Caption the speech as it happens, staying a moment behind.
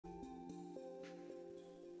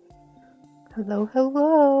Hello,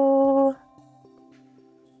 hello.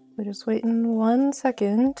 We're just waiting 1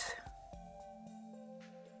 second.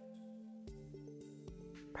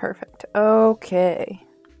 Perfect. Okay.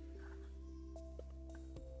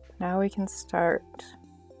 Now we can start.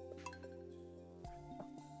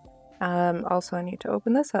 Also I need to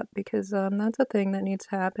open this up because that's a thing that needs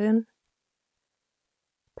to happen.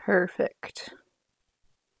 Perfect.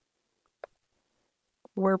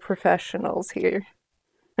 We're professionals here.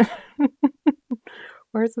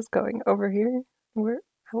 Where's this going? Over here? Where?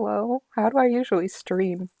 Hello? How do I usually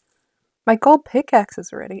stream? My gold pickaxe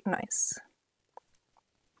is ready. Nice.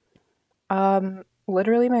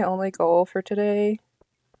 Literally my only goal for today.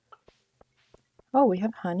 Oh, we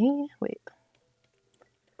have honey? Wait.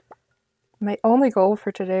 My only goal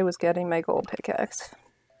for today was getting my gold pickaxe.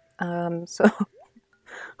 So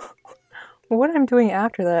what I'm doing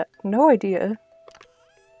after that, no idea.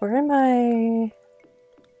 Where am I?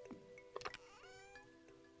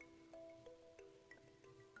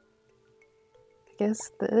 I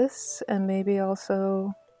guess this, and maybe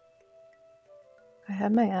also I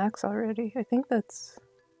have my axe already. I think that's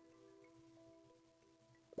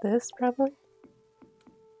this probably.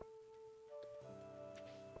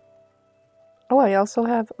 Oh, I also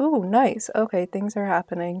have, ooh, nice. Okay, things are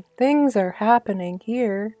happening. Things are happening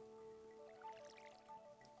here.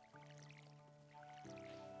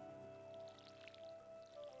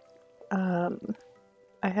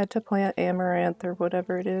 I had to plant amaranth or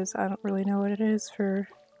whatever it is. I don't really know what it is for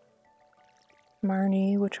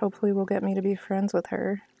Marnie, which hopefully will get me to be friends with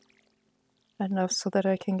her. Enough so that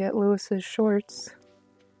I can get Lewis's shorts.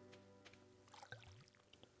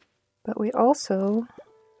 But we also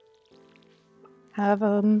have,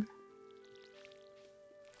 what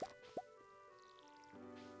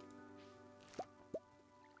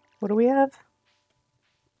do we have?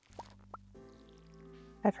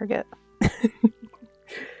 I forget.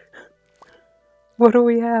 What do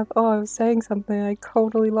we have? Oh, I was saying something. I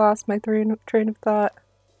totally lost my train of thought.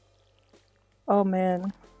 Oh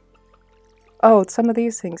man. Oh, it's some of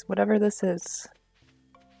these things. Whatever this is.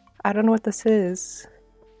 I don't know what this is.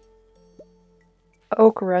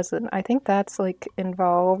 Oak resin. I think that's like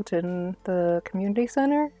involved in the community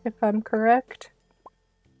center, if I'm correct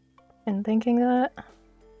in thinking that.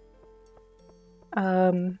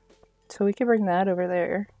 So we could bring that over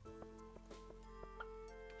there.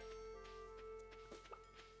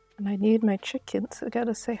 And I need my chickens. I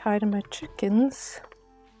gotta say hi to my chickens.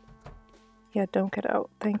 Yeah, don't get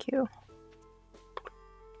out. Thank you.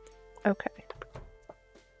 Okay.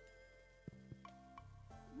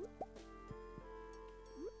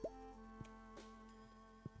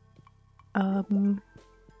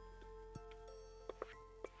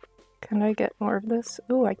 Can I get more of this?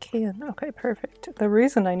 Ooh, I can. Okay, perfect. The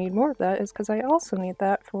reason I need more of that is because I also need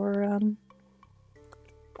that for,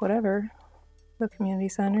 whatever. The community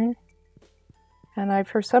center. And I,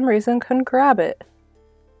 for some reason, couldn't grab it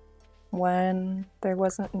when there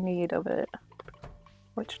wasn't need of it.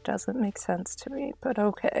 Which doesn't make sense to me, but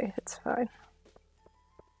okay, it's fine.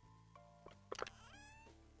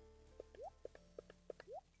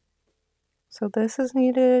 So this is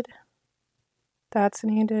needed. That's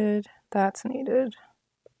needed. That's needed.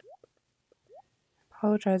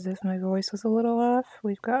 Apologize if my voice was a little off.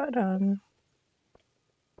 We've got,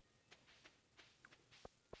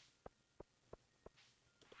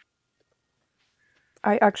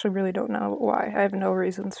 I actually really don't know why. I have no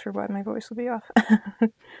reasons for why my voice will be off.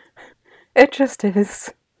 It just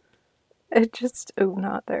is. It just, oh,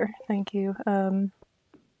 not there. Thank you.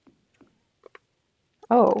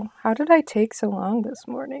 Oh, how did I take so long this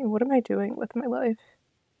morning? What am I doing with my life?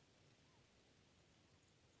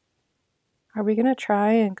 Are we gonna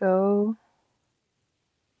try and go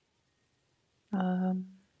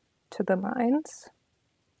to the mines?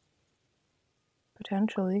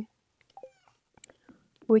 Potentially.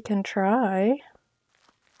 We can try.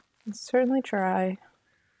 Let's certainly try.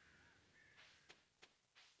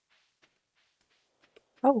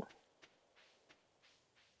 Oh.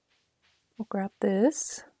 We'll grab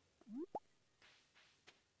this.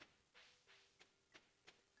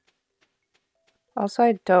 Also,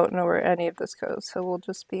 I don't know where any of this goes, so we'll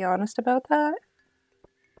just be honest about that.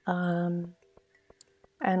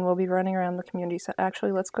 And we'll be running around the community center.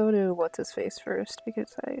 Actually, let's go to what's-his-face first,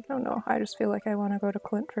 because I don't know. I just feel like I want to go to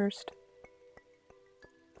Clint first.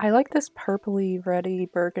 I like this purpley, reddy,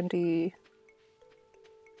 burgundy.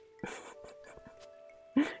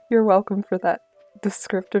 You're welcome for that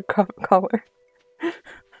descriptive color.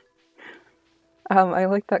 I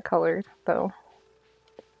like that color, though.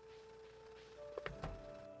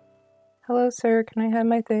 Hello, sir. Can I have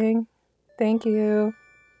my thing? Thank you.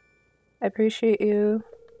 I appreciate you.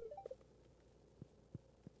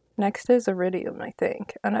 Next is iridium, I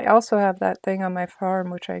think. And I also have that thing on my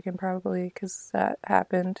farm, which I can probably, because that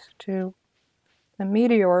happened too. The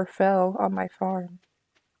meteor fell on my farm.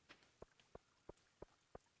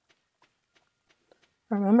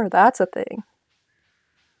 Remember, that's a thing.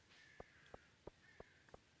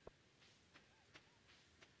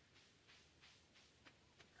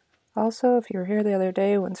 Also, if you were here the other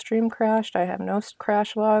day when stream crashed, I have no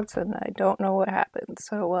crash logs and I don't know what happened.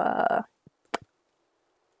 So,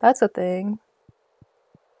 that's a thing.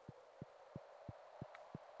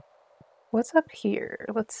 What's up here?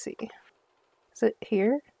 Let's see. Is it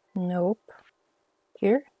here? Nope.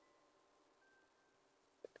 Here?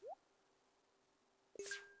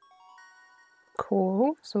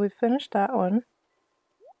 Cool. So we finished that one.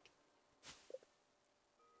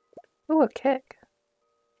 Ooh, a kick.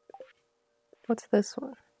 What's this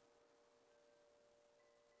one?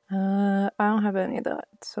 I don't have any of that,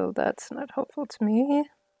 so that's not helpful to me.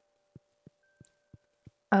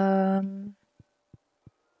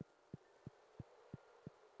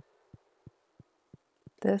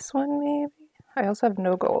 This one maybe? I also have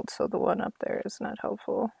no gold, so the one up there is not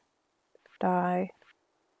helpful. Die.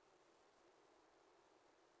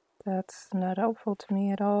 That's not helpful to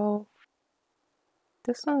me at all.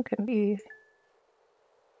 This one can be...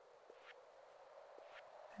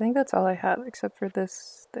 I think that's all I have except for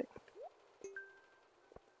this thing.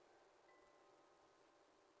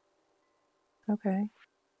 Okay.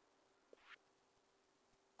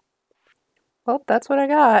 Well, that's what I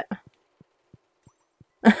got.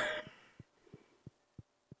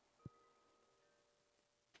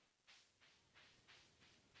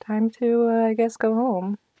 Time to, I guess, go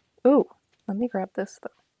home. Ooh, let me grab this though.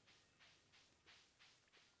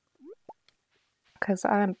 Because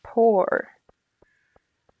I'm poor.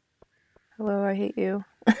 Hello, I hate you.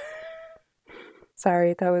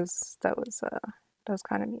 Sorry, that was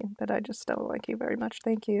kind of mean, but I just don't like you very much.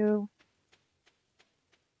 Thank you.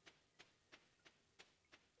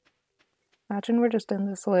 Imagine we're just in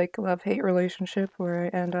this like love-hate relationship where I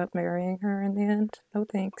end up marrying her in the end. No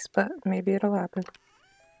thanks, but maybe it'll happen.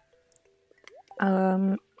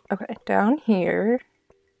 Okay, down here.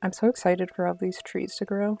 I'm so excited for all these trees to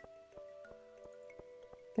grow.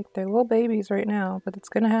 Like they're little babies right now, but it's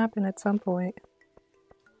gonna happen at some point.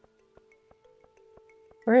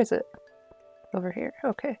 Where is it? Over here.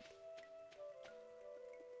 Okay.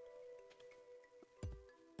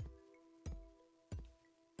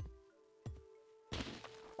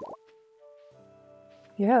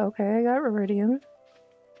 Yeah, okay, I got iridium.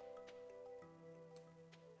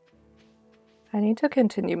 I need to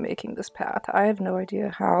continue making this path. I have no idea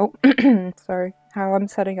how, sorry, how I'm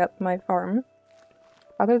setting up my farm,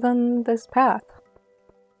 other than this path.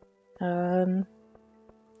 And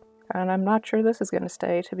I'm not sure this is going to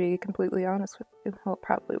stay, to be completely honest with you. Well, it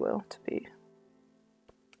probably will, to be.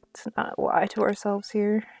 Let's not lie to ourselves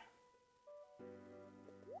here.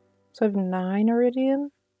 So I have 9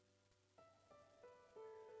 iridium.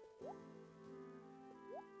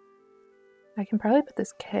 I can probably put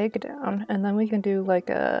this keg down, and then we can do like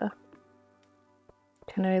a...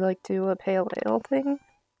 Can I like do a pale ale thing?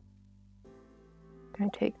 Can I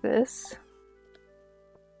take this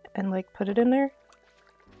and like put it in there?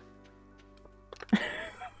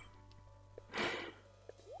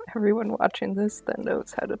 Everyone watching this that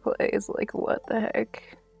knows how to play is like, what the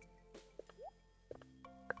heck?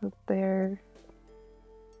 Go there.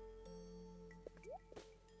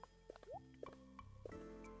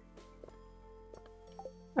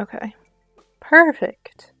 Okay.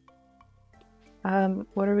 Perfect.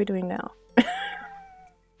 What are we doing now?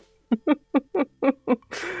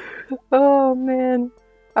 Oh man.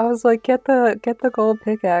 I was like, get the gold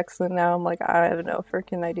pickaxe, and now I'm like, I have no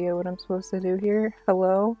freaking idea what I'm supposed to do here.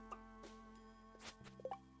 Hello?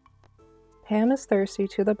 Pam is thirsty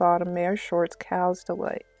to the bottom, mare shorts, cow's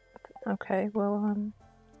delight. Okay, well,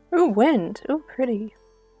 ooh, wind! Ooh, pretty.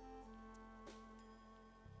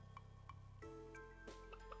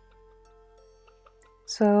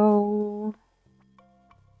 So...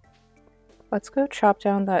 let's go chop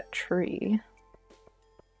down that tree.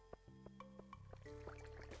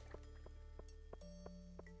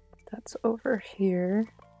 That's over here.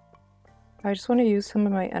 I just want to use some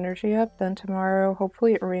of my energy up, then tomorrow,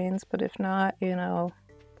 hopefully it rains, but if not, you know,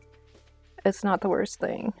 it's not the worst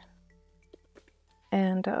thing.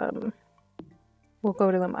 And, we'll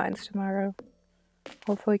go to the mines tomorrow.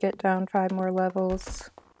 Hopefully get down 5 more levels.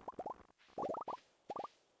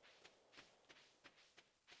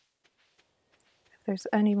 If there's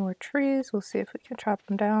any more trees, we'll see if we can chop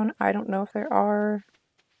them down. I don't know if there are.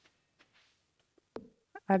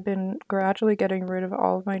 I've been gradually getting rid of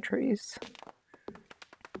all of my trees.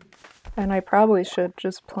 And I probably should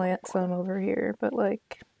just plant some over here, but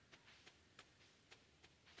like,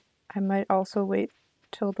 I might also wait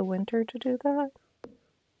till the winter to do that.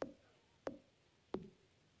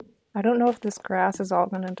 I don't know if this grass is all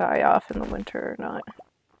gonna die off in the winter or not.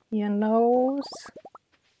 You knows?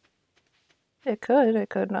 It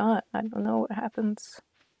could not. I don't know what happens.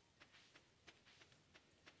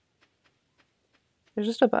 There's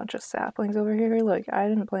just a bunch of saplings over here. Like, I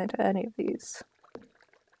didn't plant any of these.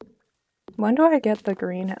 When do I get the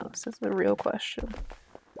greenhouse is the real question.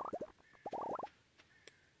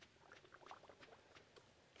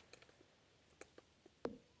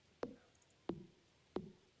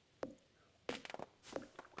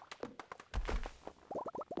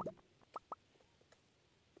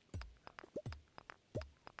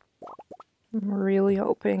 I'm really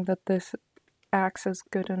hoping that this axe is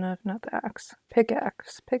good enough. Not the axe.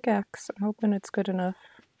 Pickaxe. Pickaxe. I'm hoping it's good enough.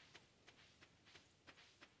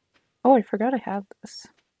 Oh, I forgot I had this.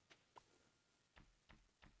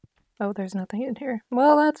 Oh, there's nothing in here.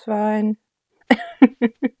 Well, that's fine.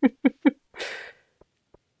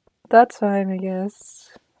 That's fine, I guess.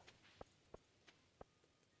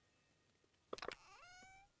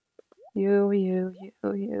 You.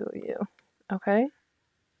 Okay.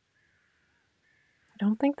 I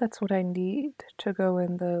don't think that's what I need to go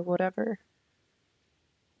in the whatever.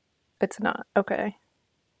 It's not. Okay.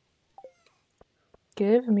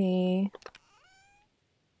 Give me...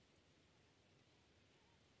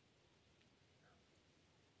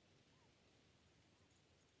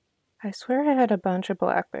 I swear I had a bunch of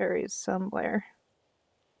blackberries somewhere.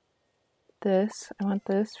 This. I want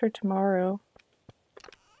this for tomorrow.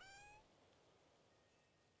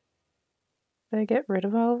 Did I get rid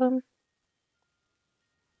of all of them?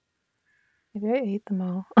 Maybe I ate them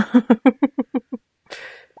all.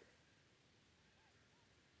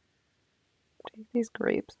 Take these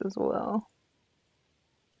grapes as well.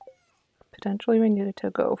 Potentially we needed to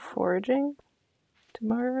go foraging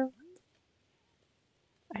tomorrow.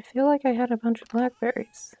 I feel like I had a bunch of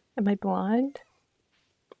blackberries. Am I blind?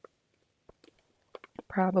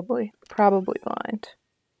 Probably. Probably blind.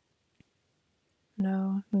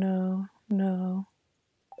 No.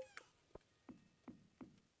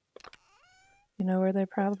 You know where they're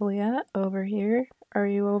probably at? Over here? Are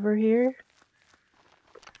you over here?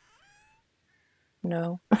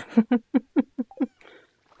 No.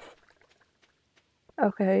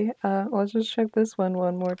 Okay, let's just check this one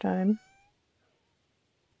more time.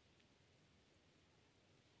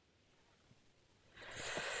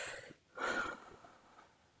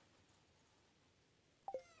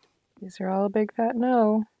 These are all a big fat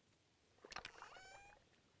no.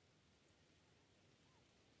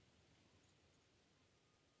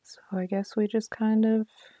 So I guess we just kind of...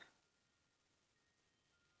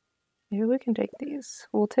 Maybe we can take these.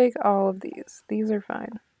 We'll take all of these. These are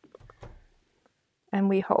fine. And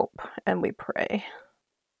we hope and we pray.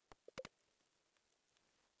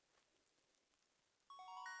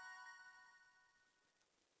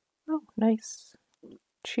 Oh, nice.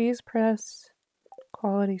 Cheese press,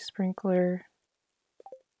 quality sprinkler.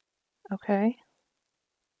 Okay.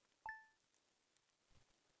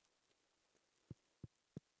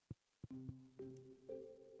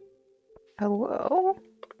 Hello?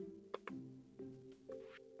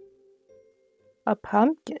 A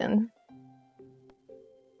pumpkin?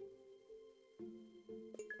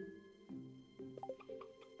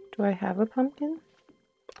 Do I have a pumpkin?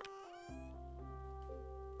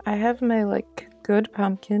 I have my, like, good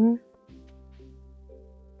pumpkin.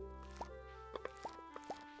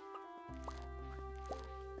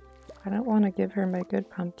 I don't want to give her my good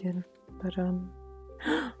pumpkin, but,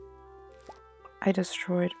 I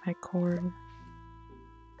destroyed my corn.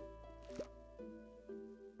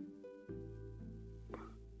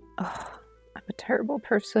 Ugh, I'm a terrible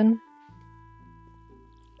person.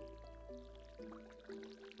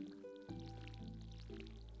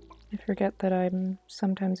 I forget that I'm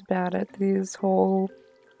sometimes bad at these whole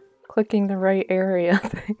clicking the right area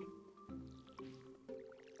thing.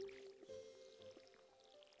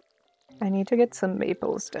 I need to get some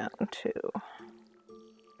maples down too.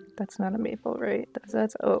 That's not a maple, right?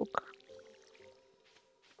 That's oak.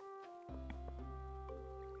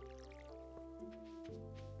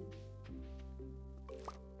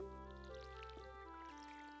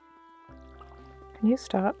 Can you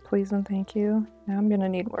stop, please and thank you? Now I'm gonna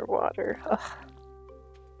need more water. Ugh.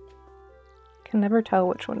 Can never tell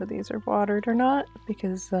which one of these are watered or not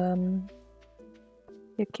because you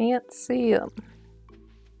can't see them.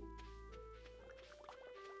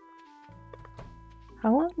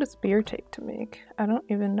 How long does beer take to make? I don't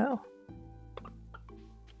even know.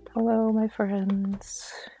 Hello, my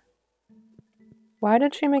friends. Why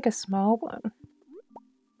did she make a small one?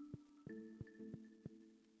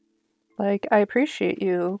 Like, I appreciate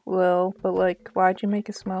you, Lil, but like, why'd you make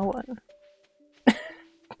a small one?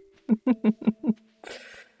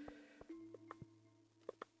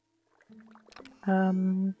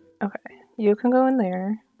 Okay. You can go in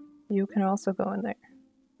there. You can also go in there.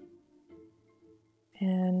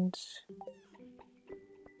 And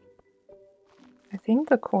I think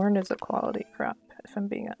the corn is a quality crop, if I'm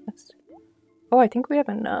being honest. Oh, I think we have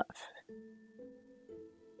enough.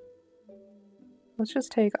 Let's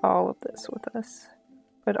just take all of this with us.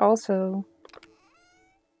 But also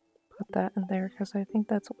put that in there because I think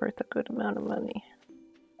that's worth a good amount of money.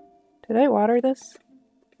 Did I water this?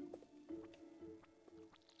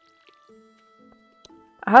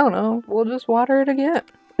 I don't know. We'll just water it again.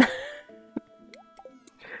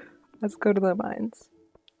 Let's go to the mines.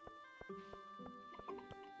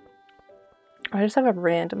 I just have a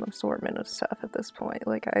random assortment of stuff at this point.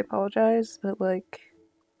 Like, I apologize, but like...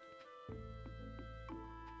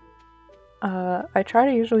 I try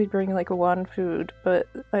to usually bring like one food, but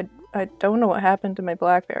I don't know what happened to my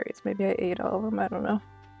blackberries. Maybe I ate all of them, I don't know.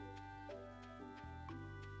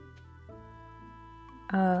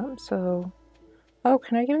 So... Oh,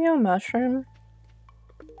 can I give you a mushroom?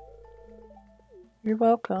 You're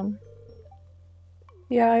welcome.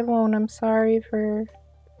 Yeah, I won't. I'm sorry for...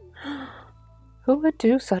 Who would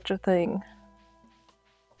do such a thing?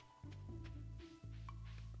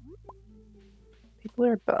 People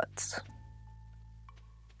are butts.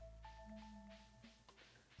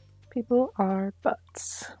 People are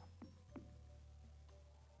butts.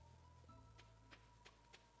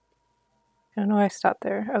 I don't know why I stopped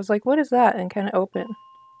there. I was like, what is that? And kind of open.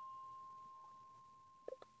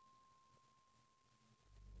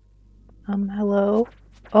 Hello?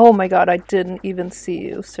 Oh my god, I didn't even see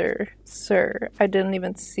you, sir. Sir, I didn't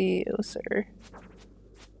even see you, sir.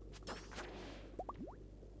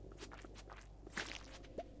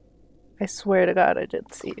 I swear to god I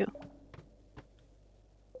didn't see you.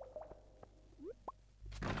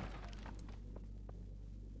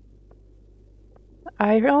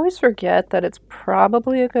 I always forget that it's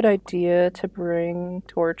probably a good idea to bring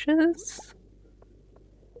torches.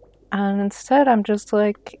 And instead I'm just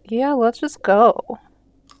like, yeah, let's just go.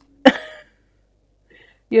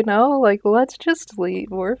 You know, like, let's just leave.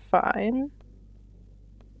 We're fine.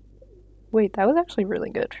 Wait, that was actually really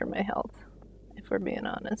good for my health, if we're being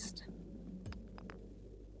honest.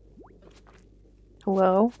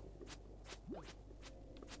 Hello?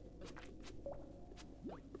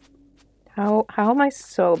 How am I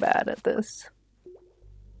so bad at this?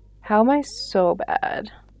 How am I so bad?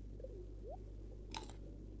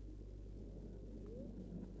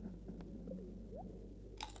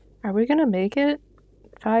 Are we gonna make it?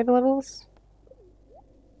 5 levels?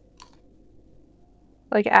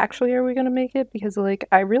 Like, actually, are we gonna make it? Because, like,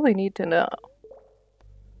 I really need to know.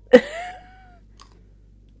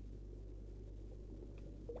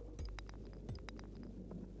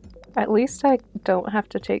 At least I don't have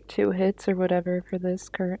to take 2 hits or whatever for this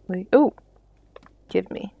currently. Ooh! Give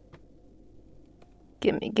me.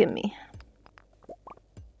 Gimme, gimme.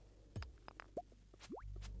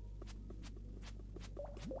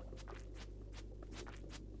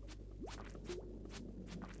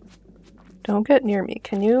 Don't get near me.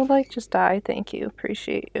 Can you, like, just die? Thank you.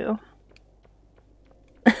 Appreciate you.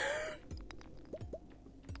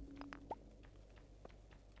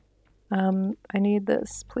 I need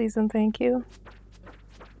this, please and thank you.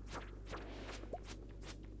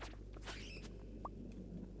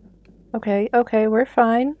 Okay, okay, we're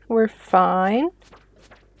fine. We're fine.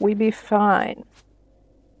 We be fine.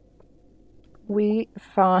 We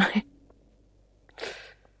fine.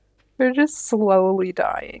 We're just slowly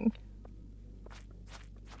dying.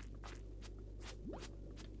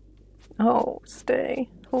 Oh, stay.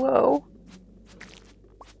 Hello?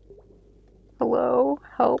 Hello?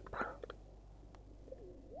 Help.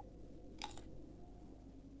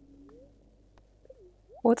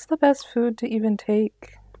 What's the best food to even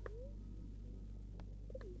take?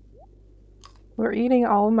 We're eating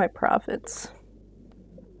all of my profits.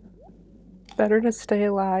 Better to stay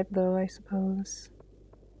alive, though, I suppose.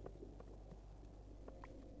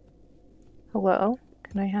 Hello?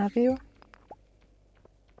 Can I have you?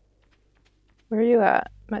 Where are you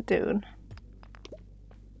at, my dude?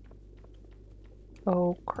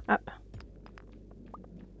 Oh, crap.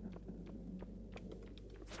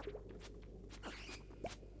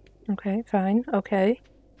 Okay, fine. Okay.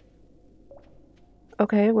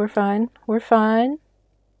 Okay, we're fine. We're fine.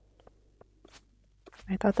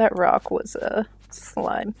 I thought that rock was a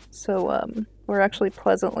slime, so we're actually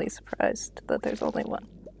pleasantly surprised that there's only one.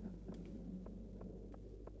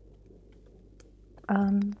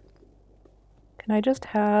 Can I just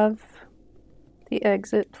have the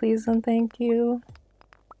exit, please, and thank you?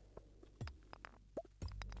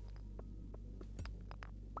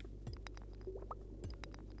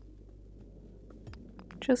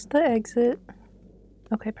 Just the exit.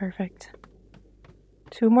 Okay, perfect.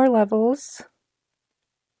 2 more levels.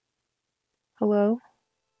 Hello?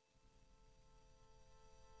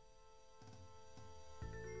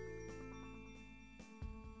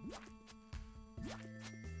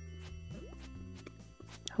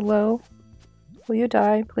 Hello? Will you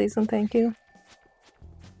die, please, and thank you?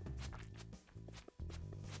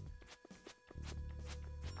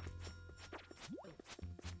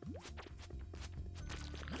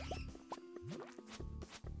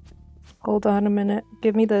 Hold on a minute.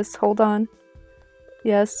 Give me this. Hold on.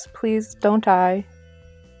 Yes, please don't die.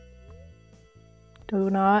 Do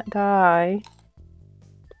not die.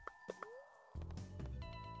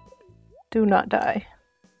 Do not die.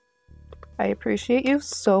 I appreciate you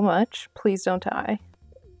so much. Please don't die.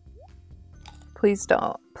 Please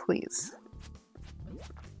don't. Please.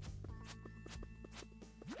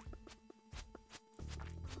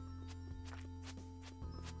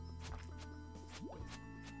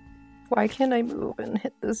 Why can't I move and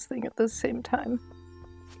hit this thing at the same time?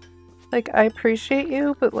 Like, I appreciate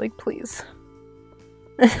you, but like, please.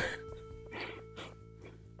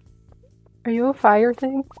 Are you a fire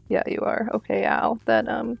thing? Yeah, you are. Okay, ow. That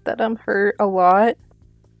hurt a lot.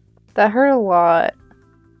 That hurt a lot.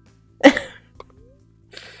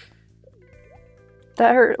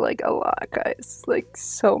 That hurt like a lot, guys. Like,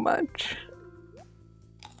 so much.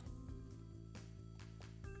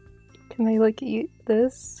 Can I like eat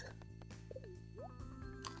this?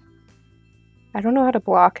 I don't know how to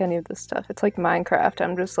block any of this stuff. It's like Minecraft.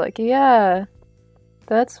 I'm just like, yeah,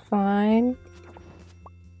 that's fine.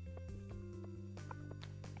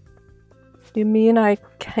 You mean I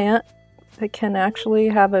can actually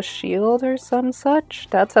have a shield or some such?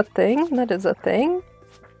 That's a thing? That is a thing?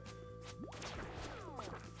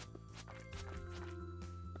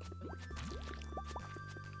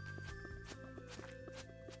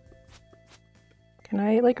 Can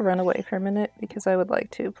I like run away for a minute? Because I would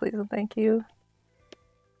like to, please and thank you.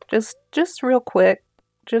 Just real quick.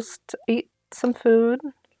 Just eat some food.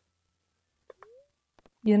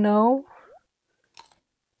 You know?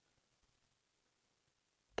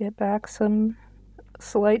 Get back some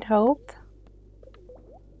slight health.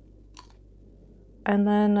 And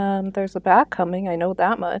then there's a bat coming, I know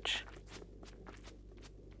that much.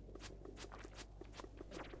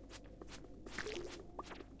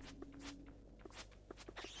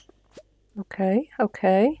 Okay,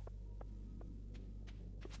 okay.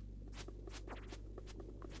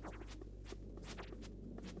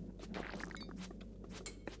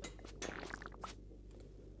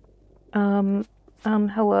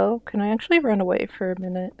 Hello? Can I actually run away for a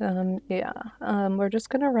minute? Yeah. We're just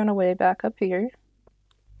gonna run away back up here.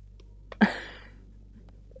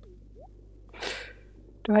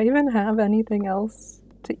 Do I even have anything else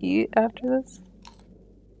to eat after this?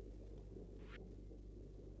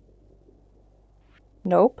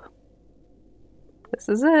 Nope. This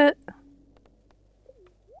is it.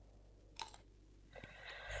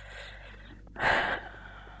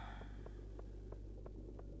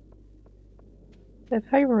 If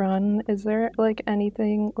I run, is there like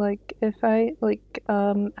anything like if I like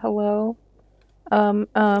hello?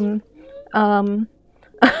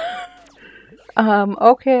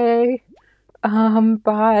 Okay.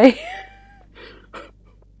 Bye.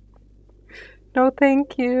 No,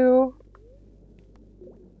 thank you.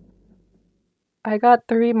 I got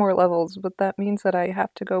 3 more levels, but that means that I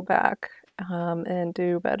have to go back and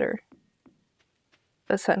do better.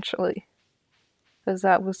 Essentially. Because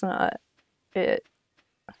that was not it.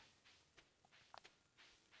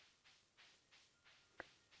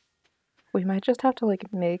 We might just have to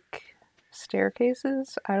like make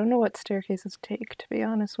staircases. I don't know what staircases take, to be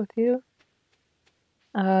honest with you.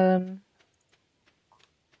 But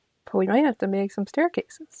we might have to make some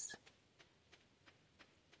staircases.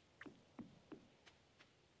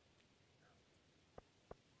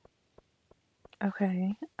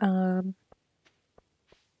 Okay. I'm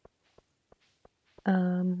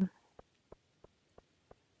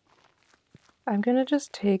gonna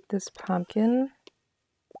just take this pumpkin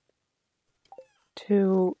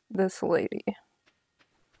to this lady.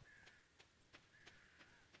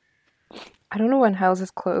 I don't know when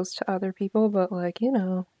houses close to other people, but like, you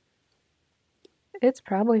know, it's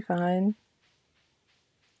probably fine.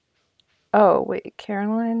 Oh, wait,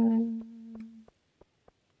 Caroline...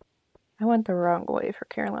 I went the wrong way for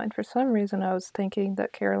Caroline. For some reason, I was thinking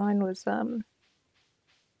that Caroline was, No,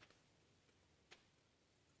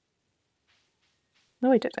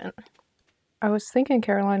 I didn't. I was thinking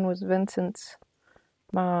Caroline was Vincent's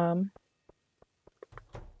mom.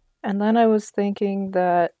 And then I was thinking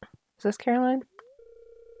that... Is this Caroline?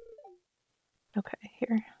 Okay,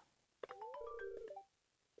 here.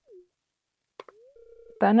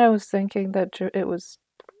 Then I was thinking that it was,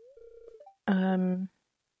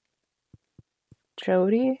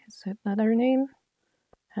 Jody? Is that her name?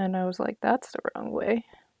 And I was like, that's the wrong way.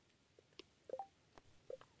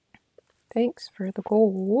 Thanks for the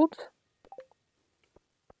gold.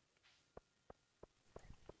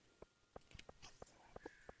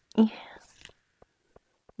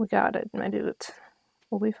 We got it, my dude.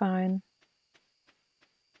 We'll be fine.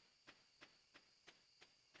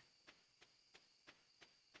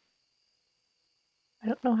 I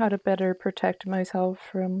don't know how to better protect myself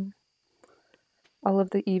from all of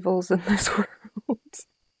the evils in this world.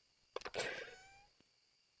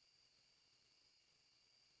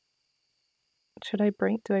 Do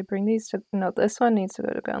I bring these to... No, this one needs to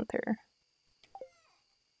go to Gunther.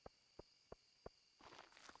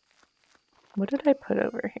 What did I put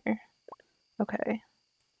over here? Okay.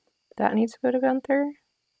 That needs to go to Gunther.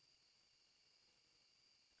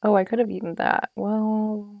 Oh, I could have eaten that.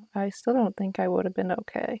 Well, I still don't think I would have been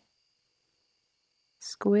okay.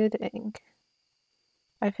 Squid ink.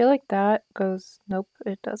 I feel like that goes... Nope,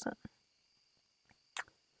 it doesn't.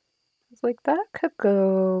 It's like that could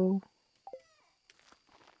go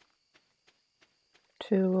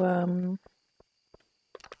to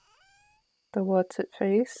the what's it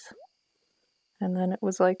face, and then it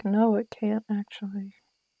was like, no, it can't actually.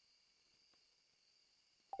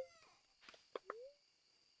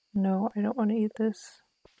 No, I don't want to eat this.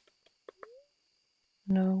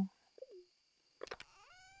 No.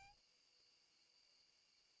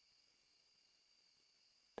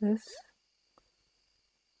 This.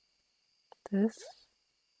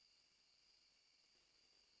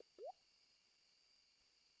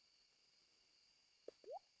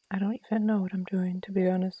 I don't even know what I'm doing, to be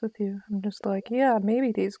honest with you. I'm just like, yeah,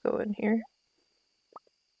 maybe these go in here.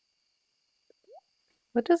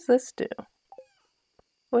 What does this do?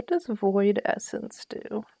 What does void essence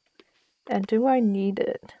do? And do I need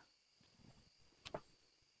it?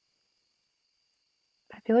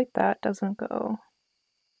 I feel like that doesn't go.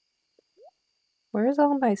 Where's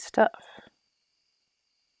all my stuff?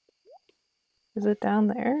 Is it down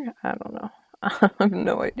there? I don't know. I have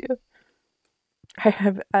no idea. I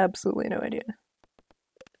have absolutely no idea.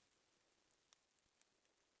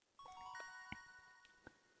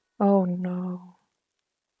 Oh no.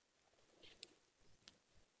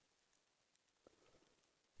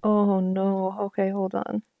 Oh no. Okay, hold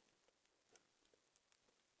on.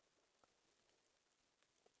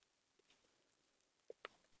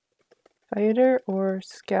 Fighter or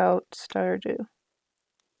scout Stardew?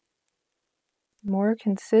 More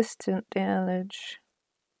consistent damage.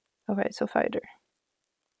 Okay, so fighter.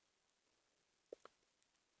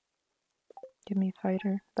 Give me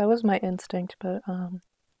fighter. That was my instinct, but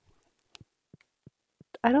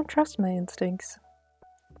I don't trust my instincts.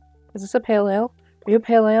 Is this a pale ale? Are you a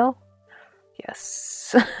pale ale?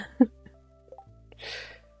 Yes.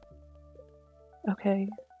 Okay.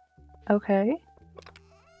 Okay.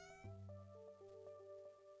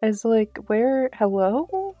 Is like, where?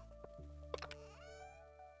 Hello?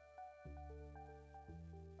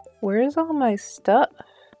 Where's all my stuff?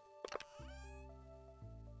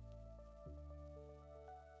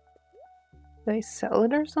 Did I sell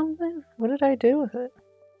it or something? What did I do with it?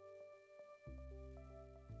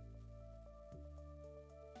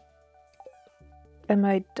 Am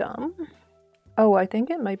I dumb? Oh, I think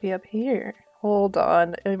it might be up here. Hold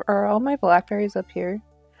on. Are all my blackberries up here?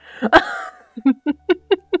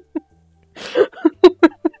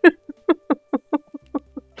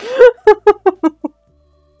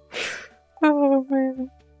 Oh man.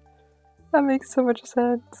 That makes so much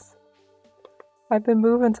sense. I've been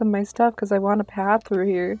moving some of my stuff because I want a path through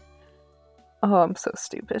here. Oh, I'm so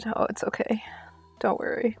stupid. Oh, it's okay. Don't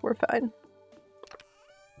worry. We're fine.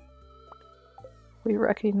 We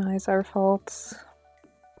recognize our faults.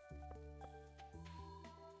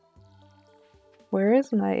 Where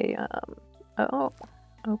is my, oh,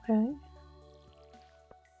 okay.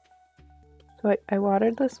 So I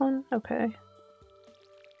watered this one? Okay.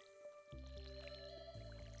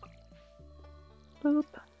 Boop,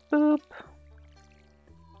 boop.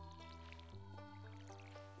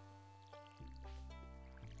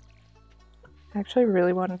 I actually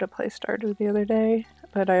really wanted to play Stardew the other day.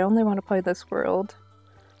 but I only want to play this world,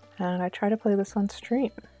 and I try to play this on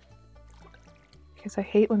stream. Because I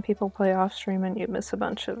hate when people play off stream and you miss a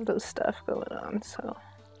bunch of the stuff going on, so.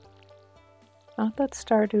 Not that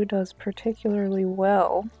Stardew does particularly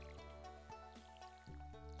well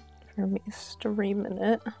for me streaming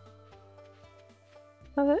it,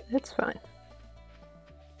 but it's fine.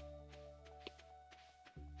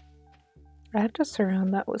 I have to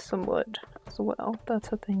surround that with some wood as well.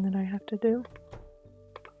 That's a thing that I have to do.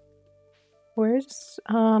 Where's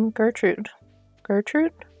Gertrude?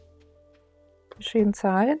 Gertrude? Is she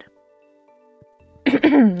inside?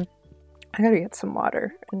 I gotta get some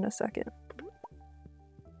water in a second.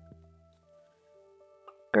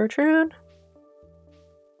 Gertrude?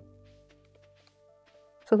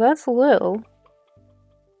 So that's Lil.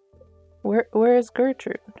 Where is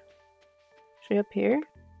Gertrude? Is she up here?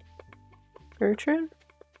 Gertrude?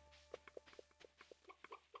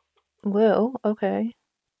 Lil, okay.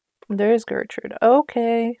 There's Gertrude.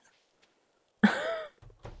 Okay.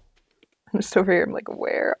 I'm just over here, I'm like,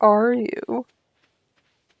 where are you?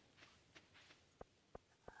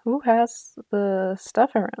 Who has the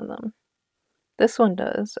stuff around them? This one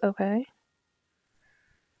does, okay.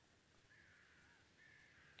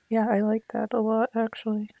 Yeah, I like that a lot,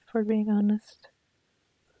 actually, if we're being honest.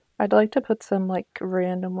 I'd like to put some, like,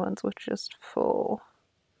 random ones with just full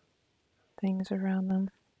things around them.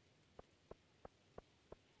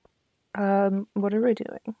 What are we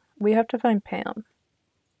doing? We have to find Pam.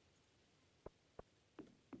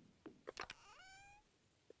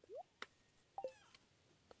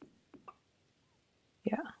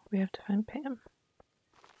 Yeah, we have to find Pam.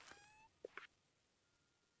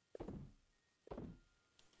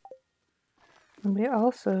 And we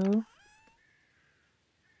also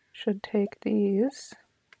should take these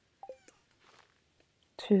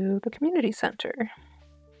to the community center.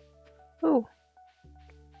 Oh.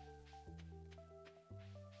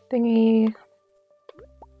 Thingy.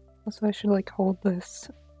 Also, I should like hold this.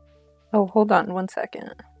 Oh, hold on 1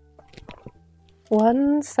 second.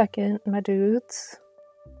 1 second, my dudes.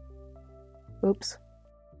 Oops.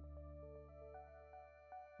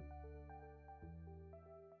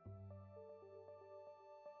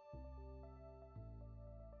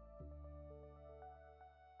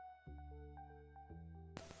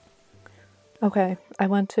 Okay, I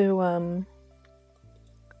went to,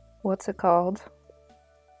 what's it called?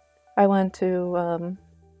 I went to,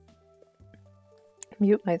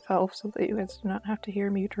 mute myself so that you guys do not have to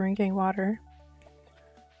hear me drinking water.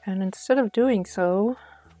 And instead of doing so,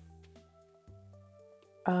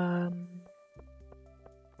 I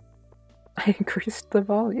increased the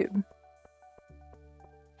volume.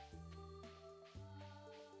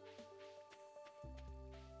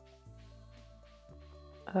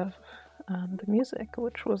 Of the music,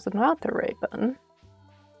 which was not the right button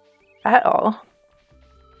at all.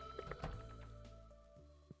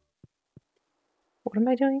 What am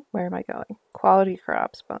I doing? Where am I going? Quality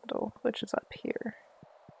crops bundle, which is up here.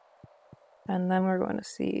 And then we're going to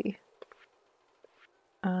see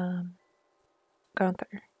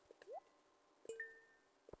Gunther.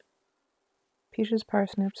 Peaches,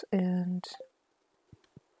 parsnips, and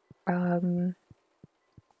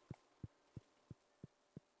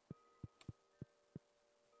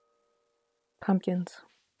pumpkins.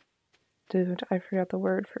 Dude, I forgot the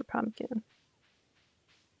word for pumpkin.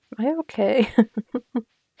 Am I okay? I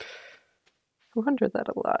wonder that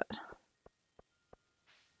a lot.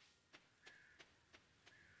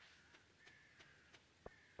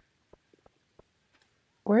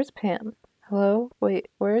 Where's Pam? Hello? Wait,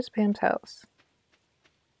 where's Pam's house?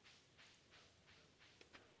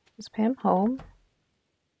 Is Pam home?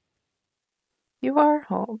 You are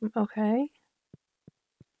home, okay.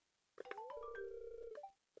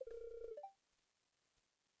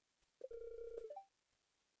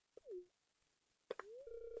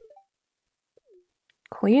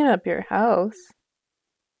 Clean up your house.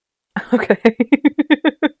 Okay.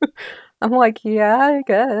 I'm like, yeah, I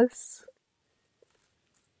guess.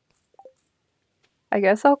 I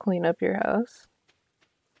guess I'll clean up your house.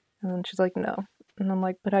 And then she's like, no. And I'm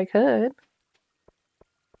like, but I could.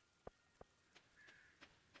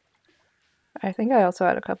 I think I also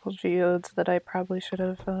had a couple geodes that I probably should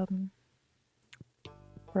have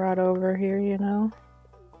brought over here, you know?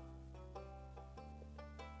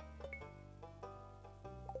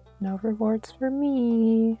 No rewards for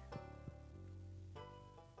me.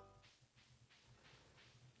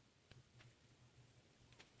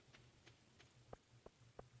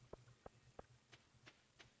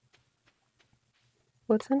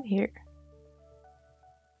 What's in here?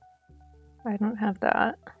 I don't have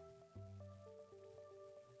that.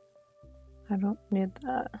 I don't need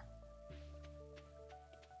that.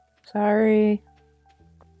 Sorry.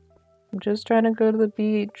 I'm just trying to go to the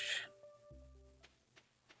beach.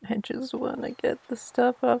 I just want to get the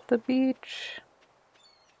stuff off the beach.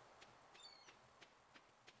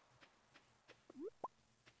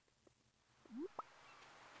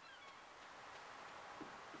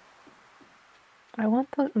 I want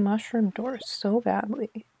the mushroom door so badly.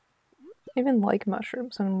 I even like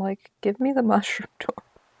mushrooms, and I'm like, give me the mushroom door.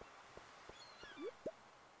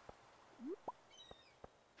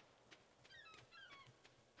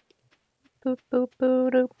 Boop boop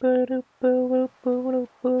boop boop boop boop boop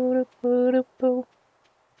boop boop boop.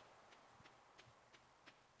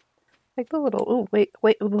 Like the little. Oh wait.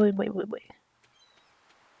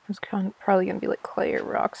 It's probably gonna be like clay or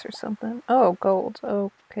rocks or something. Oh, gold.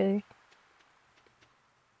 Okay.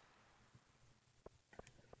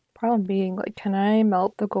 Problem being, like, can I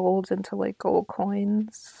melt the gold into like gold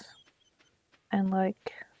coins and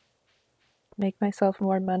like make myself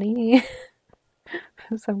more money?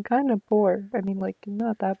 Because I'm kind of poor. I mean, like,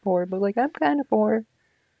 not that poor, but like, I'm kind of poor.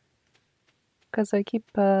 Because I keep,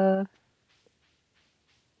 what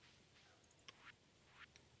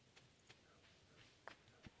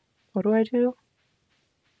do I do?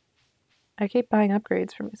 I keep buying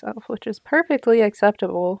upgrades for myself, which is perfectly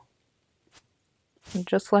acceptable. I'm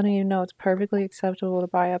just letting you know it's perfectly acceptable to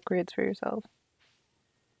buy upgrades for yourself.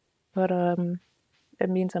 But, it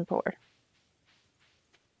means I'm poor.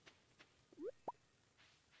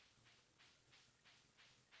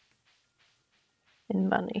 In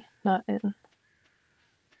money, not in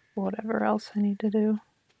whatever else I need to do.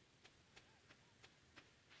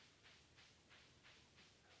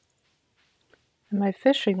 And my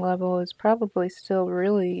fishing level is probably still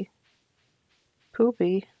really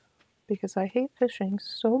poopy because I hate fishing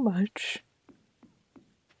so much.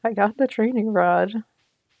 I got the training rod,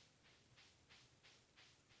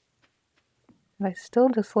 and I still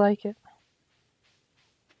dislike it.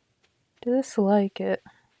 Dislike it.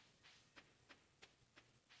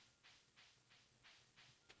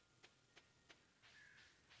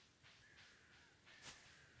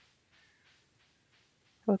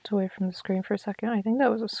 Looked away from the screen for a second. I think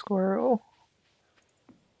that was a squirrel,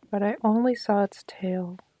 but I only saw its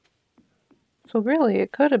tail. So really,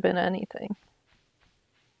 it could have been anything.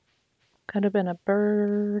 Could have been a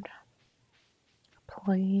bird, a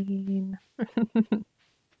plane.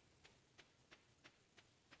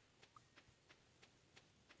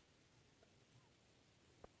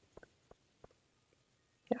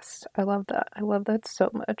 Yes, I love that. I love that so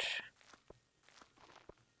much.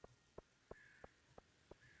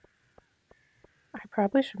 I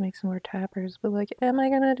probably should make some more tappers, but like, am I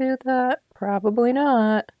gonna do that? Probably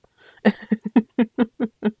not.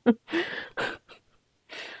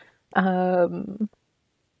 um,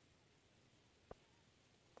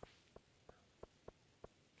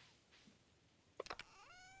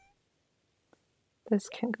 this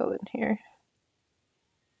can go in here.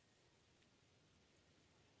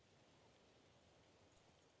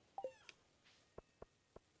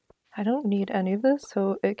 I don't need any of this,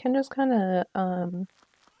 so it can just kind of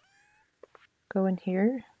go in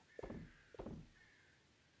here.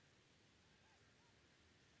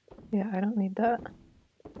 Yeah, I don't need that.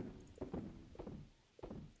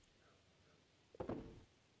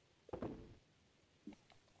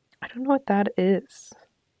 I don't know what that is.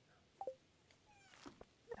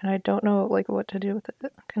 And I don't know like what to do with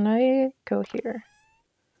it. Can I go here?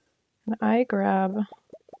 Can I grab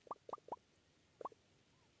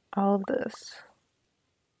all of this?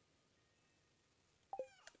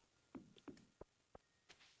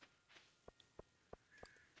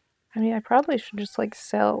 I mean, I probably should just like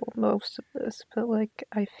sell most of this, but like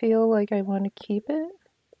I feel like I want to keep it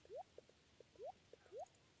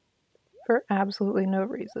for absolutely no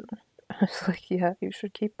reason. I was like, yeah, you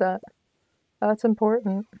should keep that. That's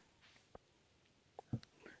important.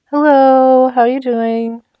 Hello, how are you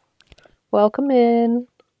doing? Welcome in.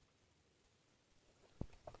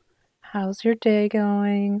 How's your day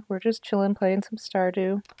going? We're just chilling, playing some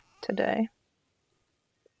Stardew today.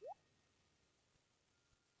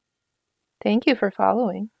 Thank you for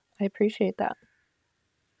following. I appreciate that.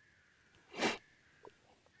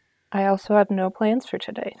 I also have no plans for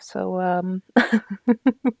today, so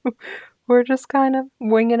we're just kind of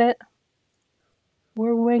winging it.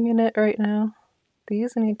 We're winging it right now.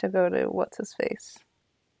 These need to go to what's his face.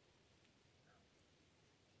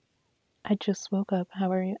 I just woke up.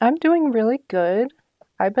 How are you? I'm doing really good.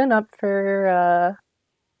 I've been up for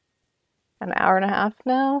an hour and a half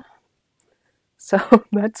now, so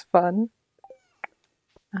that's fun.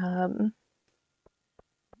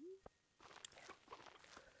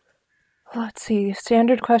 Let's see,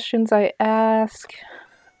 standard questions I ask.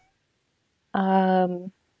 I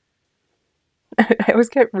always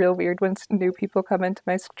get real weird when new people come into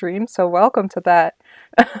my stream, so welcome to that.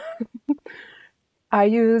 I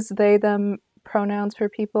use they, them pronouns for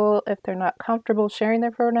people if they're not comfortable sharing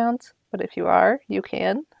their pronouns, but if you are, you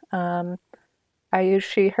can. I use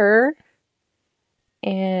she, her,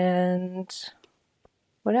 and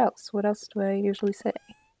what else? What else do I usually say?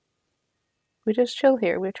 We just chill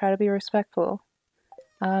here. We try to be respectful.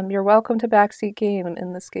 You're welcome to backseat game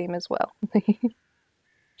in this game as well.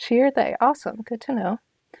 She or they. Awesome. Good to know.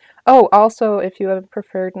 Oh, also, if you have a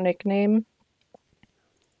preferred nickname,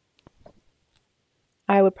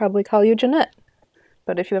 I would probably call you Jeanette.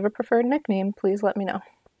 But if you have a preferred nickname, please let me know.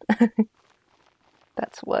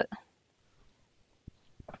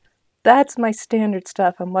 That's my standard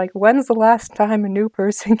stuff. I'm like, when's the last time a new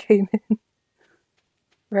person came in?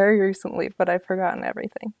 Very recently, but I've forgotten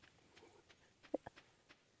everything.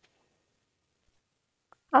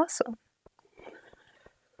 Awesome.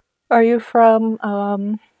 Are you from,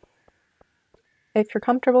 if you're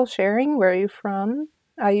comfortable sharing, where are you from?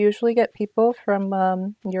 I usually get people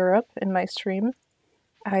from Europe in my stream.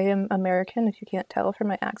 I am American, if you can't tell from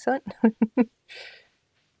my accent. I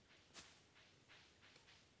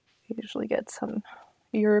usually get some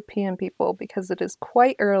European people because it is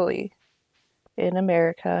quite early in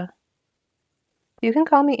America. You can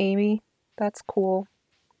call me Amy. That's cool.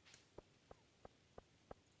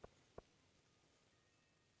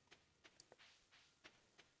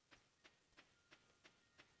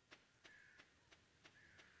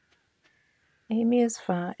 Amy is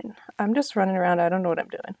fine. I'm just running around. I don't know what I'm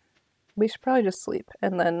doing. We should probably just sleep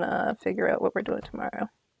and then figure out what we're doing tomorrow.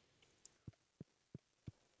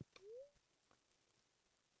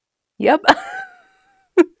 Yep.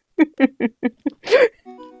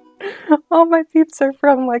 All my peeps are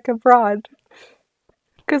from like abroad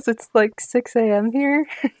because it's like 6 a.m. here.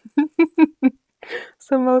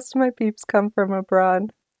 So most of my peeps come from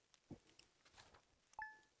abroad.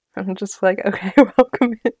 I'm just like, okay,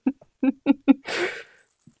 welcome in.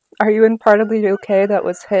 Are you in part of the UK that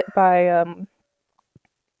was hit by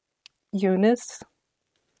Eunice?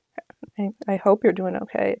 I hope you're doing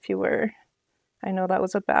okay if you were. I know that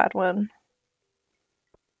was a bad one.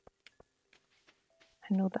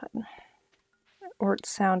 I know that. Or it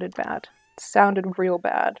sounded bad. It sounded real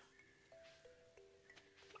bad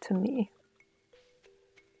to me.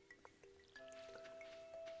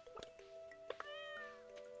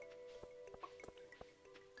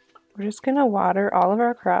 We're just gonna water all of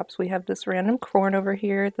our crops. We have this random corn over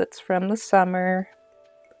here that's from the summer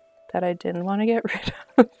that I didn't want to get rid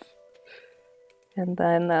of. And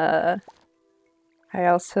then I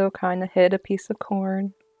also kind of hid a piece of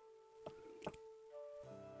corn.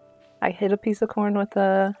 I hid a piece of corn with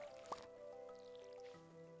a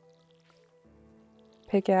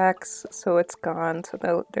pickaxe, so it's gone.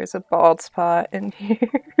 So there's a bald spot in here.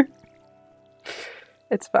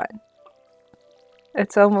 It's fine.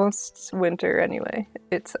 It's almost winter anyway.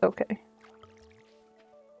 It's okay.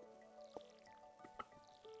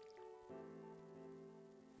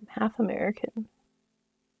 I'm half American.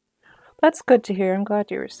 That's good to hear. I'm glad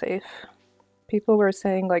you were safe. People were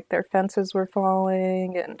saying like their fences were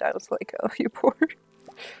falling, and I was like, oh, you poor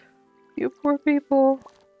people.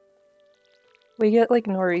 We get like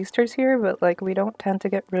nor'easters here, but like we don't tend to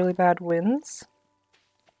get really bad winds.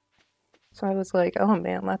 So I was like, oh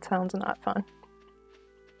man, that sounds not fun.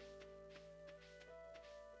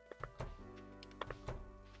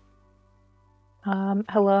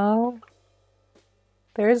 Hello?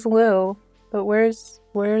 There's Lil, but where's,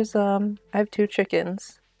 I have 2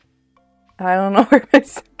 chickens. I don't know where my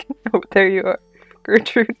second, oh, there you are.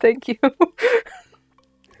 Gertrude, thank you.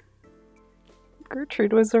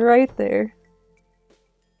 Gertrude was right there.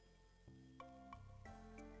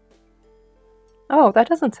 Oh, that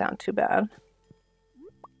doesn't sound too bad.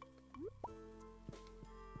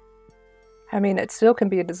 I mean, it still can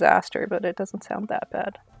be a disaster, but it doesn't sound that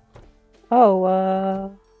bad.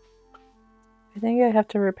 Oh, I think I have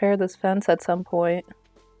to repair this fence at some point.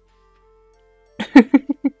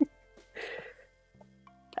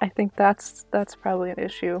 I think that's probably an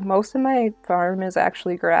issue. Most of my farm is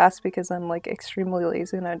actually grass because I'm like extremely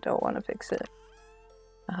lazy and I don't want to fix it.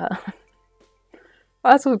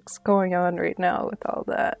 That's what's going on right now with all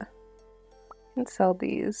that. I can sell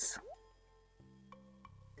these.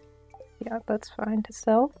 Yeah, that's fine to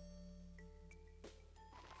sell.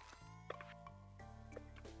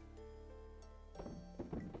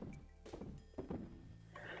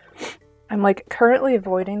 I'm like currently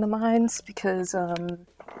avoiding the mines because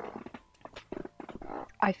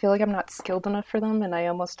I feel like I'm not skilled enough for them and I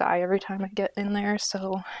almost die every time I get in there,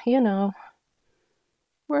 so, you know,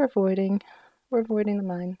 we're avoiding the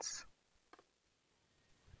mines.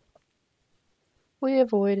 We're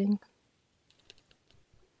avoiding.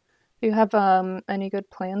 Do you have any good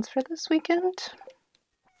plans for this weekend?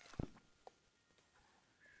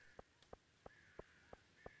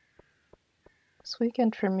 This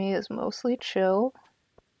weekend for me is mostly chill,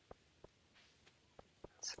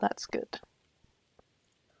 so that's good.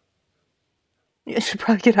 You should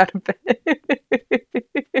probably get out of bed.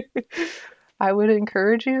 I would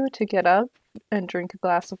encourage you to get up and drink a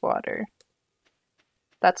glass of water.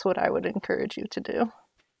 That's what I would encourage you to do.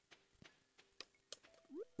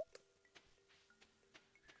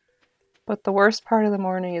 But the worst part of the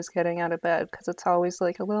morning is getting out of bed because it's always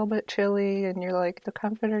like a little bit chilly and you're like, the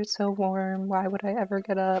comforter's so warm, why would I ever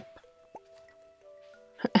get up?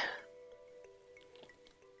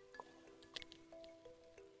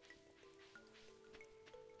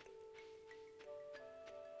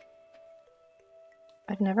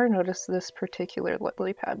 I'd never noticed this particular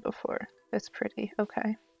lily pad before. It's pretty.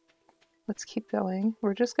 Okay. Let's keep going.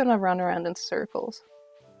 We're just gonna run around in circles.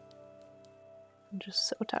 I'm just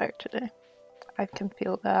so tired today. I can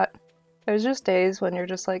feel that. There's just days when you're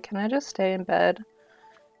just like, can I just stay in bed?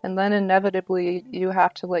 And then inevitably you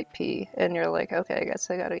have to like pee and you're like, okay, I guess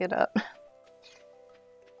I gotta get up.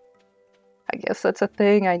 I guess that's a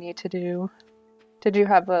thing I need to do. Did you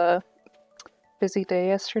have a busy day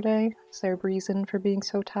yesterday? Is there a reason for being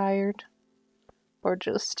so tired? Or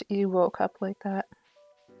just you woke up like that?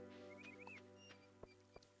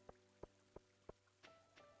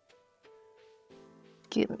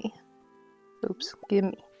 Gimme. Oops,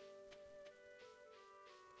 gimme.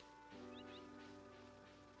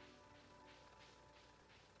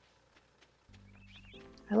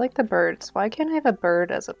 I like the birds. Why can't I have a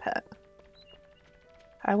bird as a pet?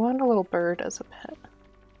 I want a little bird as a pet.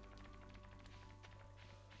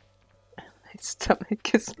 My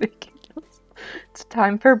stomach is making noise. It's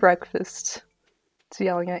time for breakfast. It's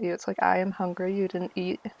yelling at you. It's like, I am hungry. You didn't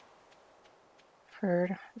eat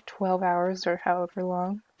for 12 hours or however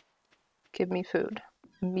long. Give me food.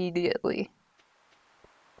 Immediately.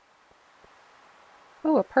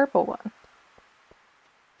 Oh, a purple one.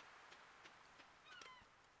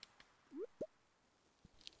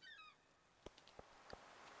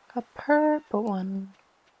 A purple one.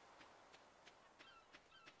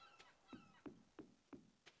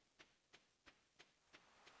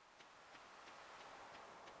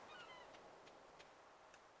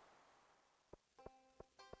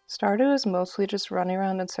 Stardew is mostly just running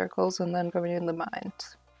around in circles and then going in the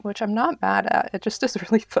mines, which I'm not mad at. It just is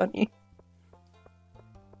really funny.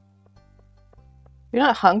 You're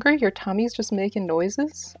not hungry? Your tummy's just making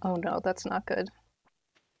noises? Oh no, that's not good.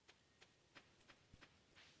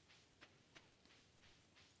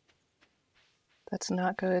 That's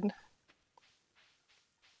not good.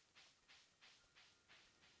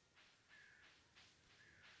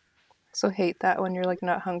 I so hate that when you're like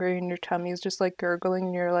not hungry and your tummy's just like gurgling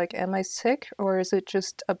and you're like, am I sick or is it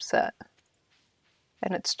just upset?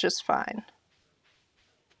 And it's just fine.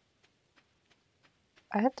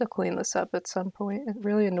 I have to clean this up at some point. It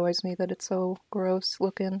really annoys me that it's so gross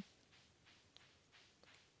looking.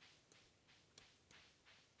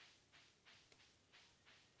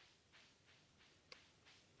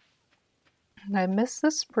 And I miss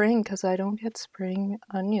the spring because I don't get spring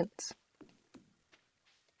onions.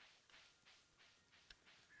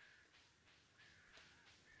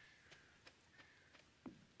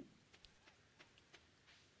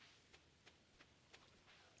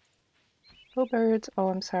 Oh, birds. Oh,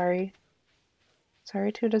 I'm sorry.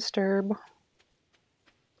 Sorry to disturb.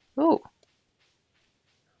 Ooh.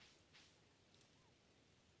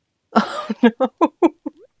 Oh no.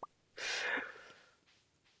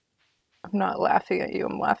 I'm not laughing at you,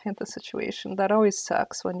 I'm laughing at the situation. That always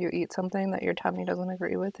sucks when you eat something that your tummy doesn't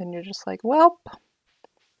agree with and you're just like, welp,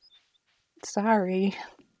 sorry.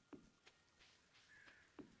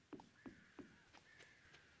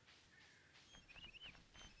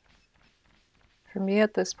 For me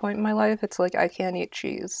at this point in my life, it's like I can't eat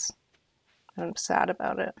cheese. And I'm sad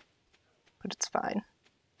about it. But it's fine.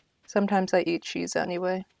 Sometimes I eat cheese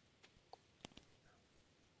anyway.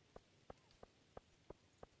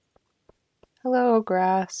 Hello,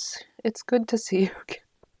 grass. It's good to see you again.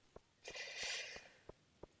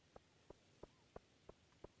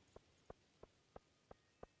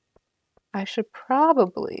 I should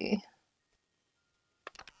probably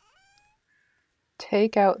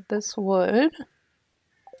take out this wood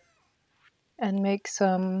and make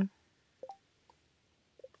some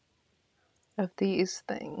of these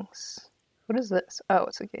things. What is this? Oh,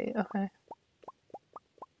 it's a gate. Okay.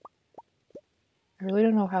 I really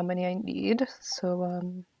don't know how many I need, so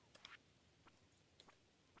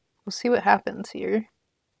we'll see what happens here.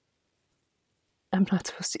 I'm not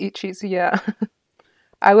supposed to eat cheese. Yeah.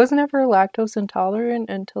 I was never lactose intolerant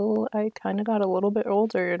until I kind of got a little bit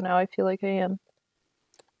older, and now I feel like I am.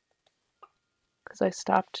 Because I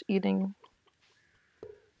stopped eating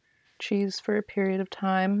cheese for a period of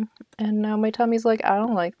time, and now my tummy's like, I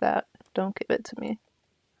don't like that. Don't give it to me.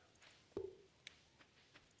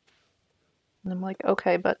 And I'm like,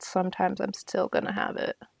 okay, but sometimes I'm still gonna have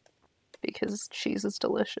it because cheese is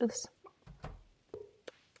delicious.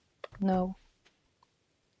 No.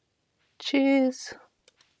 Cheese.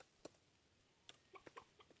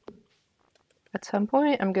 At some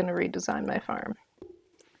point, I'm gonna redesign my farm.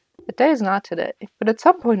 The day is not today, but at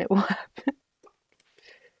some point it will happen.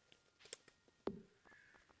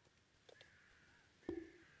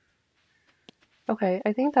 Okay,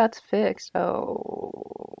 I think that's fixed. Oh,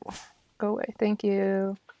 go away. Thank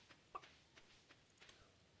you.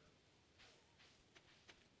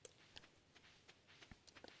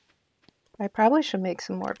 I probably should make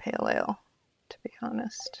some more pale ale, to be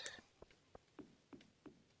honest.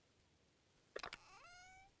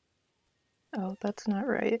 Oh, that's not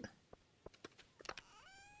right.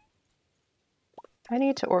 I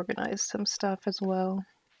need to organize some stuff as well.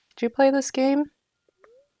 Did you play this game?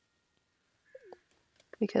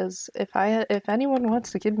 Because if anyone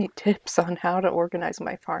wants to give me tips on how to organize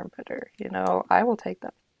my farm better, you know, I will take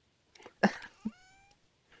them.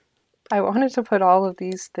 I wanted to put all of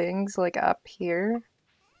these things like up here,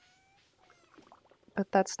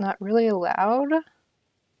 but that's not really allowed.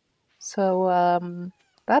 So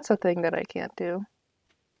that's a thing that I can't do.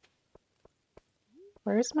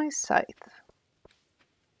 Where's my scythe?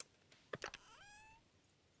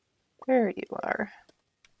 There you are.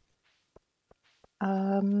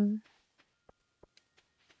 I'm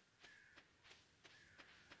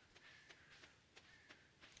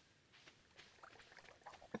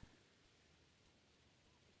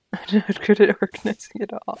not good at organizing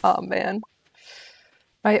it all. Oh man.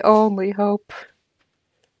 My only hope.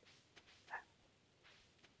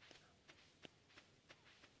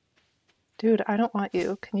 Dude, I don't want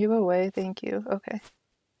you. Can you go away? Thank you. Okay.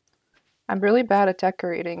 I'm really bad at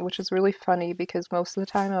decorating, which is really funny because most of the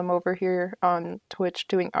time I'm over here on Twitch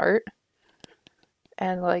doing art.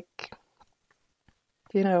 And like,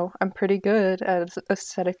 you know, I'm pretty good at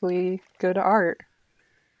aesthetically good art.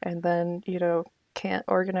 And then, you know, can't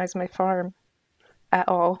organize my farm at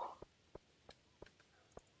all.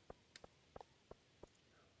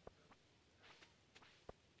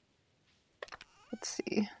 Let's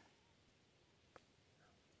see.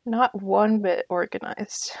 Not one bit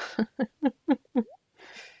organized.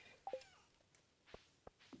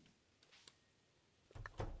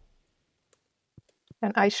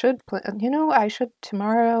 And I should plan, you know, I should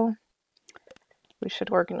tomorrow, we should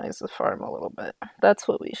organize the farm a little bit. That's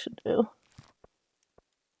what we should do.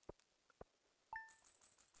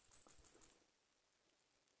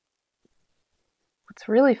 What's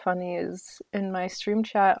really funny is in my stream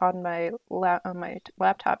chat on my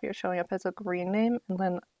laptop, you're showing up as a green name, and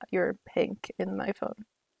then you're pink in my phone.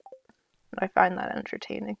 I find that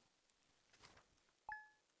entertaining.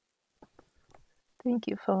 Thank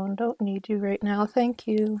you, phone. Don't need you right now. Thank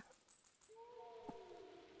you.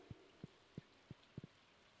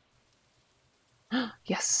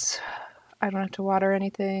 Yes. I don't have to water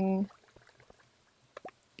anything.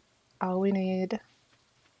 All we need.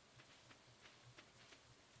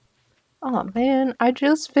 Oh man, I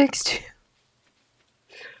just fixed you.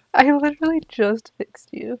 I literally just fixed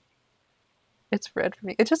you. It's red for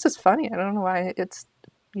me. It just is funny. I don't know why it's,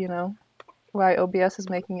 you know, why OBS is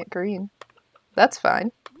making it green. That's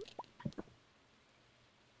fine.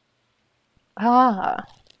 Ah,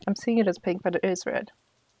 I'm seeing it as pink, but it is red.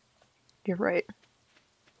 You're right.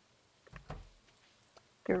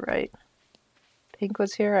 You're right. Pink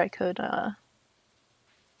was here, I could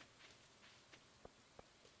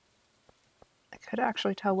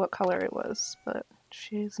actually tell what color it was, but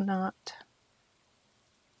she's not.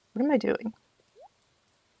 What am I doing?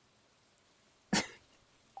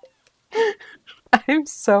 I'm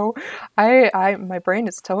so my brain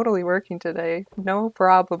is totally working today. No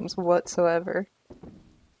problems whatsoever.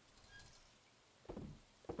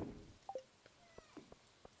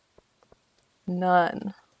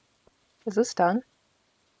 None. Is this done?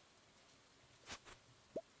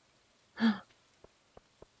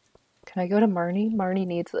 Can I go to Marnie? Marnie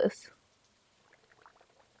needs this.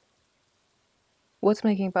 What's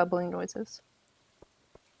making bubbling noises?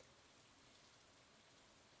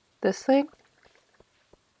 This thing?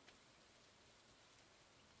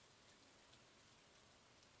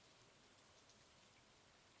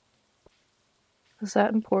 Is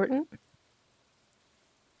that important?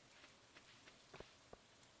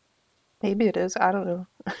 Maybe it is, I don't know.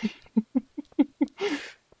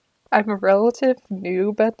 I'm a relative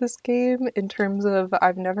noob at this game in terms of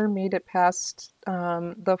I've never made it past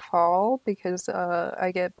the fall because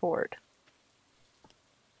I get bored.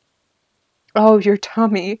 Oh, your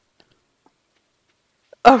tummy.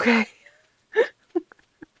 Okay.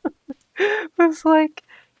 I was like,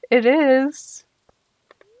 it is.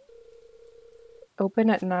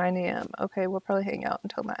 Open at 9 a.m. Okay, we'll probably hang out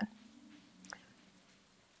until 9.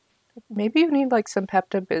 Maybe you need like some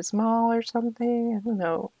Pepto-Bismol or something. I don't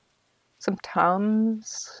know. Some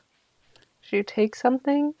Tums. Should you take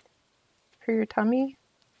something for your tummy?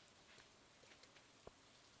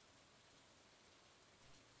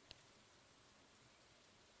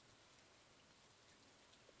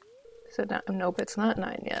 So nope, it's not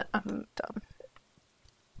 9 yet. I'm dumb.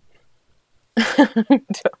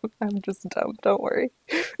 I'm just dumb. Don't worry.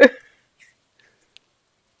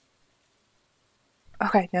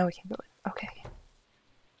 Okay, now we can go in. Okay.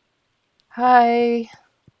 Hi.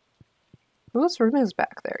 Whose room is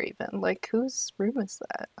back there even? Like, whose room is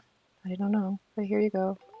that? I don't know, but here you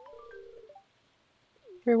go.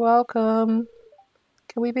 You're welcome.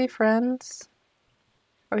 Can we be friends?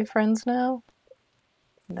 Are we friends now?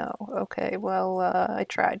 No. Okay, well, I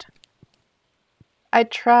tried. I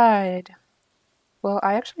tried. Well,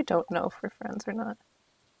 I actually don't know if we're friends or not.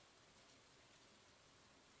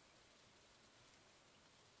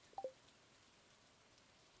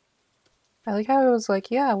 I like how it was like,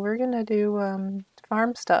 yeah, we're gonna do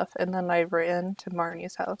farm stuff, and then I ran to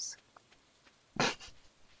Marnie's house.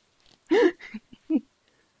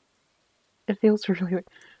 It feels really weird.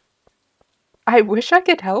 I wish I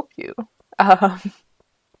could help you. Um,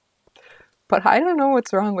 but I don't know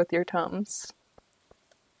what's wrong with your Tums.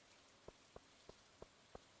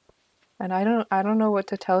 And I don't know what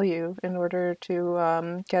to tell you in order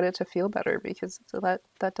to get it to feel better because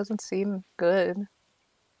that doesn't seem good.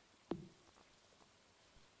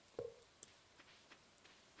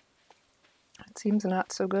 It seems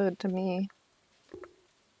not so good to me.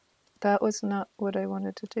 That was not what I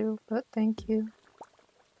wanted to do, but thank you.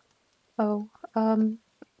 Oh,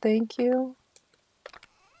 thank you.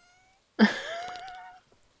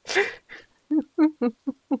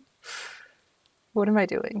 What am I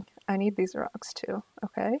doing? I need these rocks too,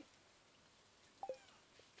 okay?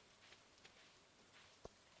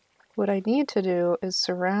 What I need to do is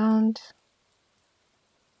surround.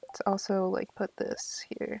 Let's also like put this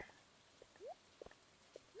here.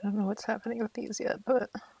 I don't know what's happening with these yet, but.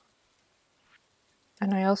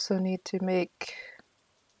 And I also need to make.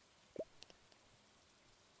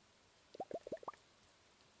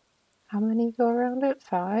 How many go around it?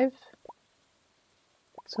 5?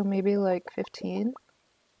 So maybe like 15?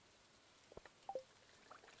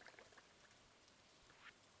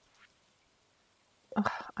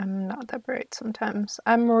 Ugh, I'm not that bright sometimes.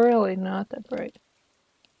 I'm really not that bright.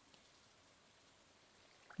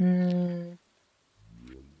 Hmm.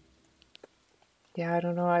 Yeah, I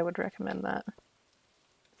don't know. I would recommend that.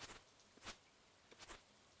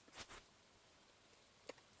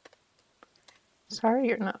 Sorry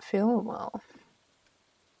you're not feeling well.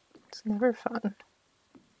 It's never fun.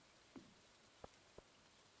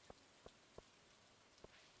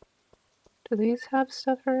 Do these have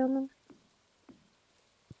stuff around them?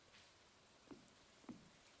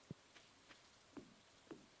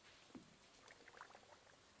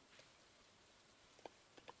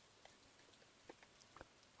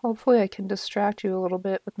 Hopefully I can distract you a little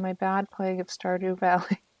bit with my bad playing of Stardew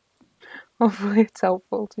Valley. Hopefully it's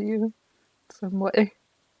helpful to you some way.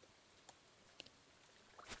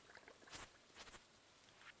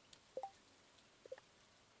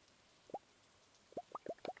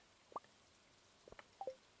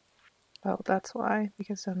 Oh, that's why.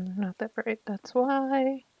 Because I'm not that bright. That's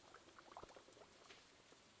why.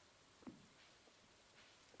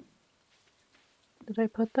 Did I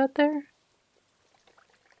put that there?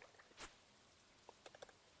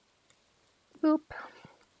 Oop.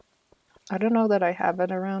 I don't know that I have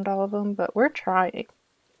it around all of them, but we're trying.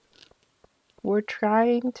 We're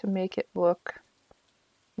trying to make it look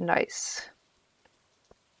nice.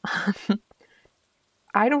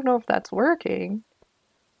 I don't know if that's working,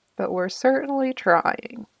 but we're certainly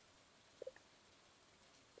trying.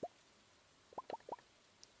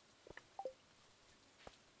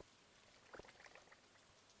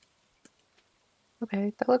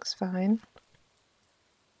 Okay, that looks fine.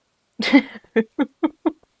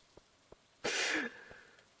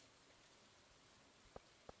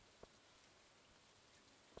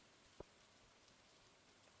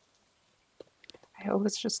 I hope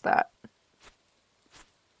it's just that.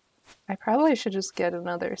 I probably should just get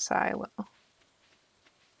another silo.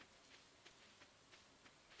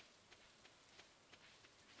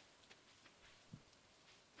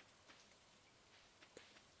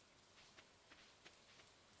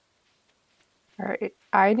 Alright,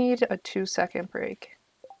 I need a 2-second break.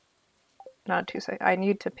 Not 2 seconds. I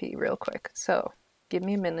need to pee real quick, so give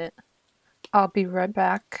me a minute. I'll be right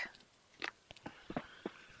back.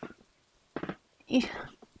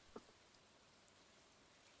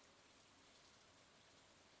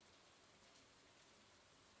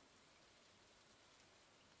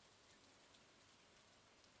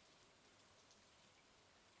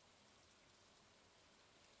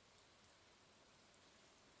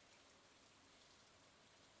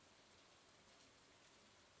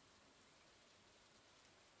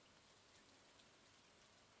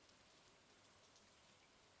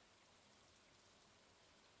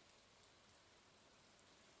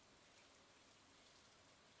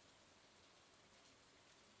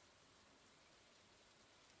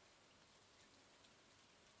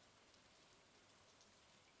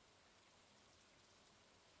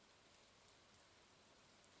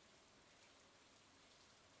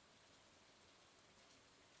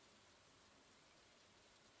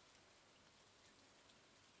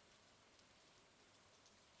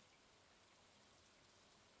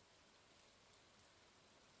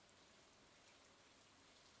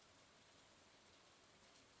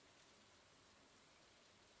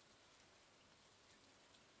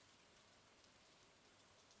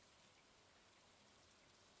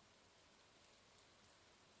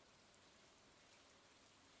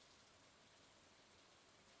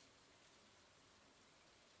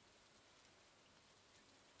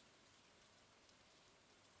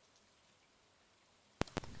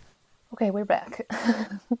 Okay, we're back.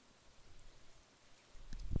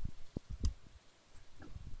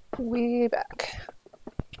 We back.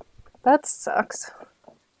 That sucks.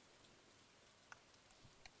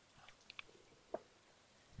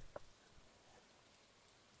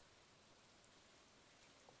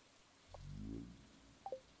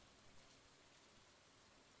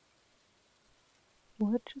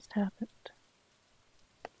 What just happened?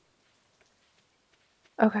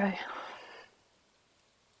 Okay.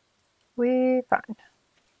 We fine.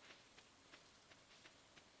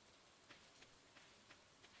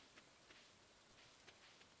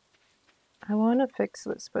 I want to fix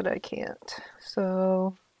this, but I can't.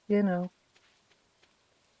 So, you know.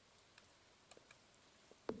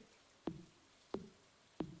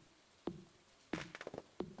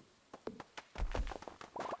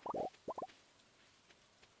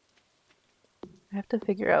 I have to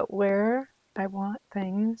figure out where I want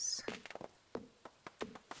things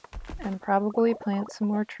and probably plant some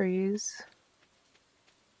more trees.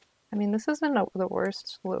 I mean, this isn't the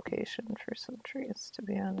worst location for some trees, to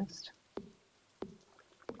be honest.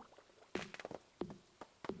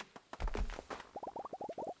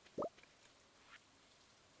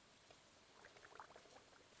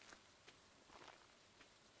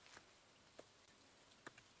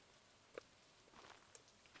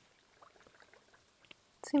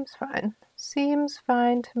 Seems fine. Seems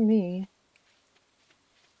fine to me.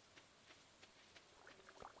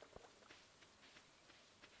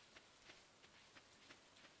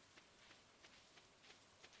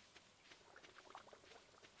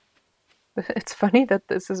 It's funny that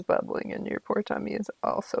this is bubbling and your poor tummy is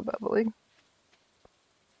also bubbling.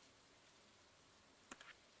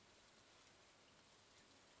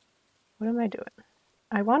 What am I doing?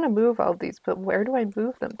 I want to move all these, but where do I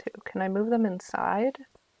move them to? Can I move them inside?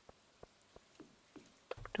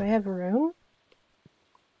 Do I have room?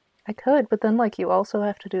 I could, but then like you also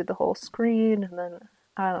have to do the whole screen, and then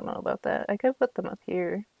I don't know about that. I could put them up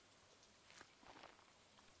here.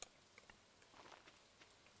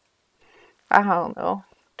 I don't know.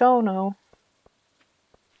 Don't know.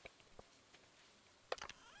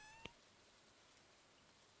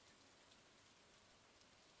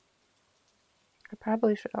 I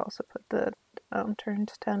probably should also put the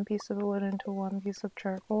turned 10 piece of wood into 1 piece of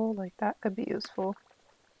charcoal. Like that could be useful.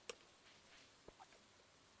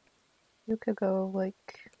 You could go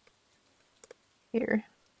like here.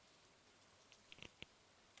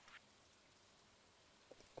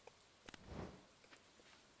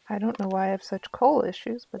 I don't know why I have such coal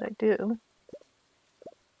issues, but I do.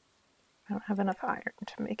 I don't have enough iron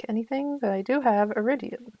to make anything, but I do have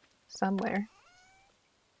iridium somewhere.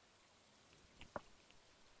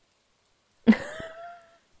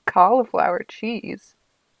 Cauliflower cheese.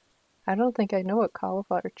 I don't think I know what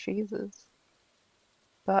cauliflower cheese is,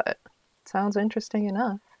 but it sounds interesting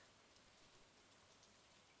enough.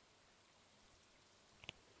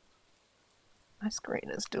 My screen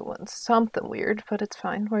is doing something weird, but it's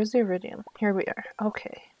fine. Where's the iridium? Here we are.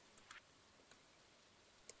 Okay.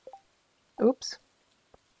 Oops.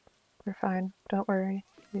 We're fine. Don't worry.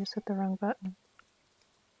 We just hit the wrong button.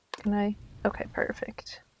 Can I? Okay,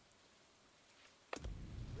 perfect.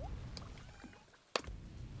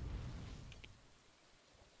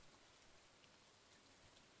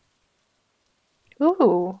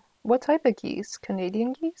 Ooh, what type of geese?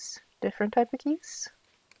 Canadian geese? Different type of geese?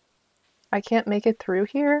 I can't make it through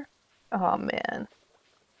here? Oh man.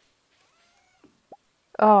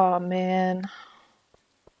 Oh man.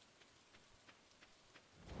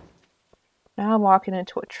 Now I'm walking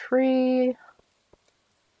into a tree.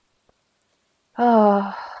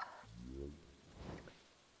 Oh,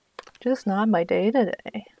 just not my day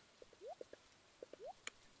today.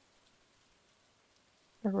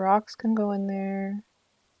 The rocks can go in there.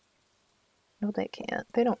 No, they can't.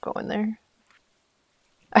 They don't go in there.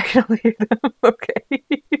 I can leave them. Okay.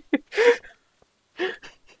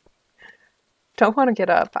 Don't want to get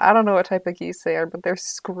up. I don't know what type of geese they are, but they're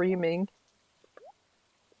screaming.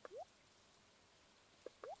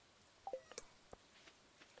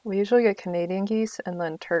 We usually get Canadian geese and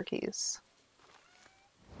then turkeys.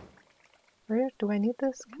 Where do I need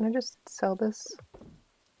this? Can I just sell this?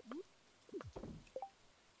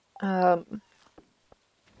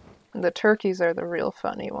 The turkeys are the real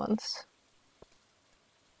funny ones.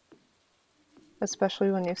 Especially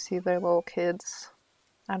when you see their little kids.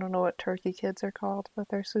 I don't know what turkey kids are called, but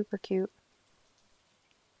they're super cute.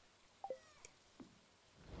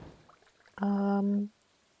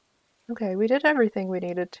 Okay, we did everything we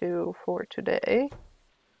needed to for today.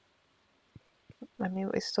 I mean,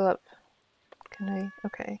 we still have... Can I?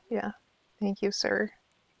 Okay, yeah. Thank you, sir.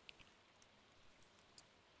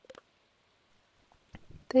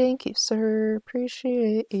 Thank you, sir.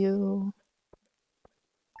 Appreciate you.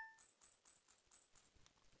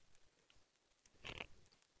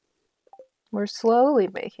 We're slowly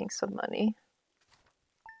making some money.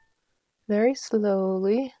 Very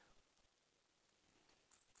slowly.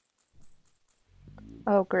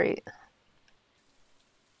 Oh, great.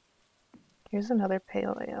 Here's another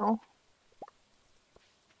pale ale.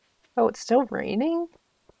 Oh, it's still raining?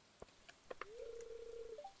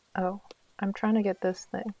 Oh, I'm trying to get this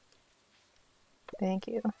thing. Thank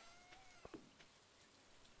you.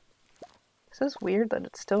 This is weird that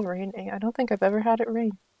it's still raining. I don't think I've ever had it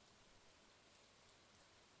rain.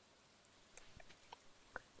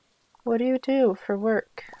 What do you do for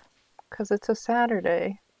work? Because it's a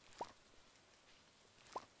Saturday.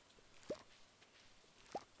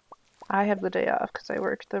 I have the day off because I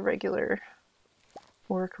work the regular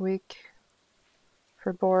work week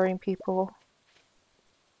for boring people.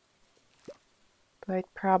 But I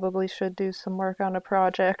probably should do some work on a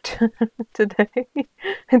project today.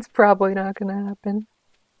 It's probably not going to happen.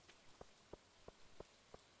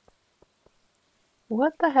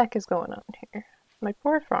 What the heck is going on here? My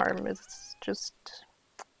poor farm is just...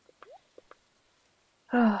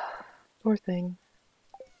 poor thing.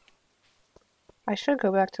 I should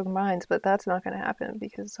go back to the mines, but that's not going to happen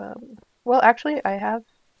because, well, actually, I have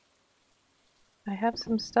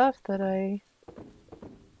some stuff that I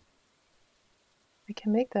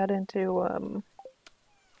can make that into,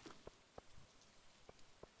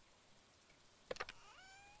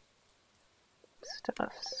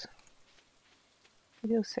 stuffs.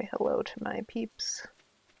 Go say hello to my peeps.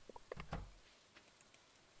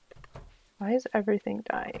 Why is everything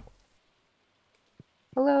dying?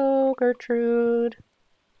 Hello, Gertrude.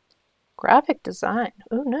 Graphic design.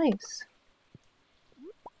 Oh, nice.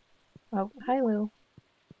 Oh, hi, Lou.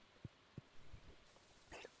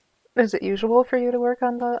 Is it usual for you to work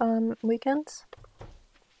on the weekends?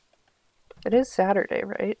 It is Saturday,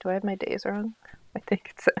 right? Do I have my days wrong? I think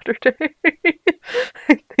it's Saturday.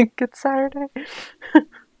 I think it's Saturday.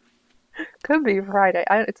 Could be Friday.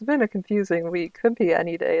 It's been a confusing week. Could be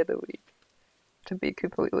any day of the week, to be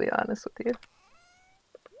completely honest with you.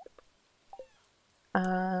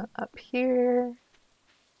 Up here.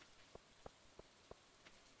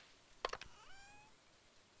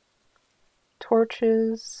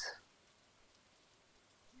 Torches.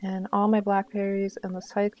 And all my blackberries, and the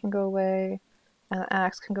scythe can go away, and the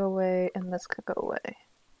axe can go away, and this can go away.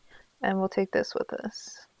 And we'll take this with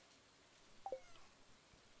us.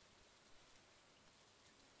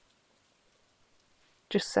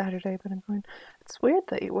 Just Saturday, but I'm going... It's weird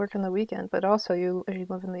that you work on the weekend, but also you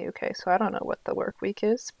live in the UK, so I don't know what the work week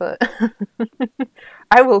is, but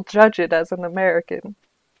I will judge it as an American.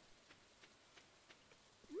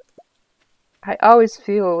 I always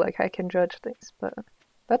feel like I can judge things, but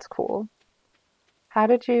that's cool. How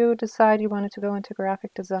did you decide you wanted to go into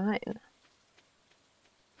graphic design?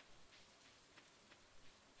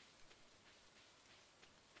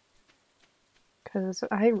 Because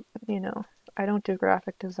I don't do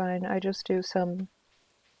graphic design. I just do some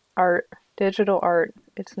art, digital art.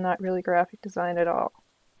 It's not really graphic design at all.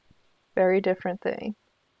 Very different thing.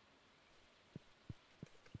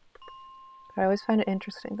 But I always find it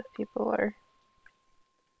interesting that people are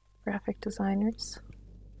graphic designers.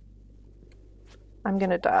 I'm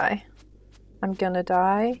gonna die. I'm gonna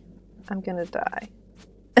die. I'm gonna die.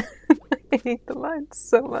 I hate the mines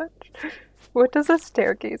so much. What does a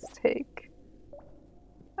staircase take?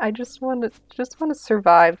 I just want to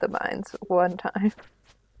survive the mines one time.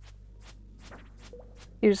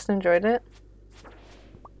 You just enjoyed it?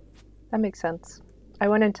 That makes sense. I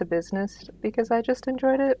went into business because I just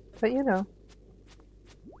enjoyed it, but you know,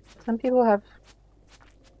 some people have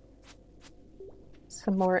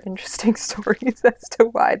some more interesting stories as to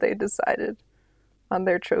why they decided on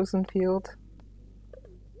their chosen field.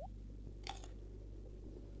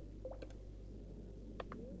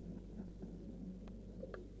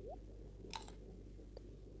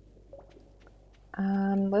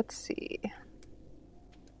 Let's see. Can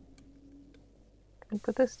I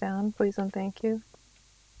put this down, please and thank you?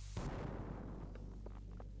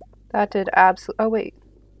 That did oh wait.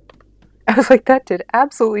 I was like, that did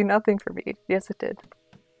absolutely nothing for me. Yes, it did.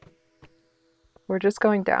 We're just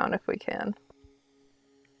going down if we can.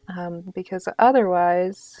 Because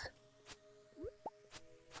otherwise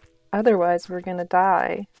we're gonna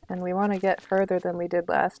die, and we want to get further than we did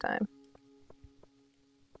last time.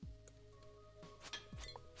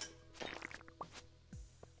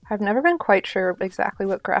 I've never been quite sure exactly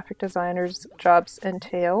what graphic designers' jobs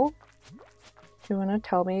entail. Do you want to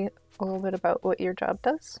tell me a little bit about what your job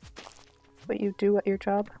does? What you do at your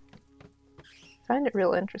job? I find it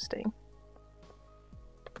real interesting.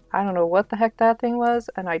 I don't know what the heck that thing was,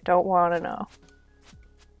 and I don't want to know.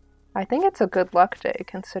 I think it's a good luck day,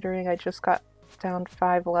 considering I just got down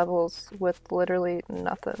 5 levels with literally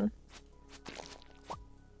nothing.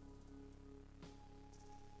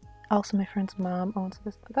 Also, my friend's mom owns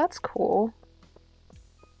this. That's cool.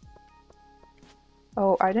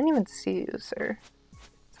 Oh, I didn't even see you, sir.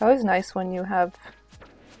 It's always nice when you have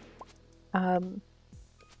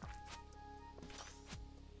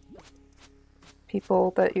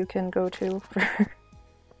people that you can go to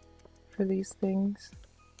for these things.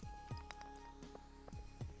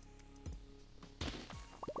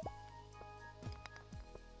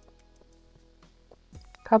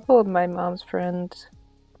 A couple of my mom's friends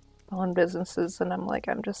own businesses, and I'm like,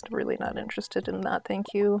 I'm just really not interested in that,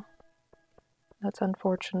 thank you. That's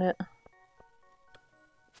unfortunate.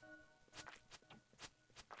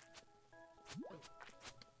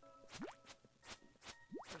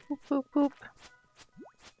 Boop, boop, boop.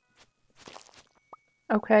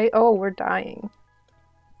 Okay, oh, we're dying.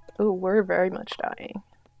 Oh, we're very much dying.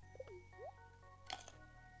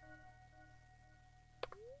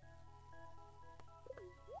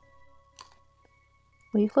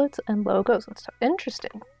 Leaflets and logos and stuff.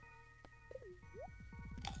 Interesting.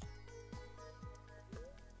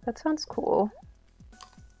 That sounds cool.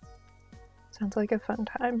 Sounds like a fun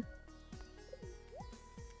time.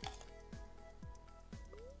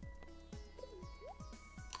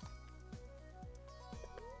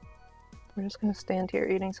 We're just gonna stand here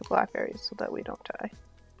eating some blackberries so that we don't die.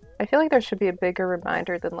 I feel like there should be a bigger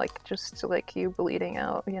reminder than like just like you bleeding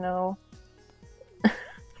out, you know?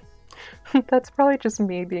 That's probably just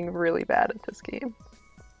me being really bad at this game.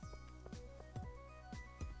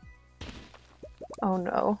 Oh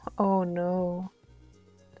no, oh no.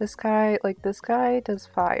 This guy does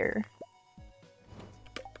fire.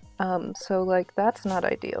 So like that's not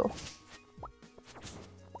ideal.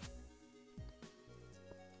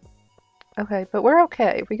 Okay, but we're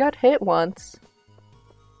okay. We got hit once,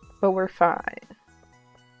 but we're fine.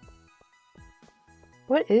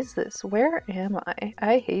 What is this? Where am I?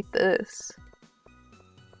 I hate this.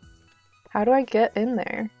 How do I get in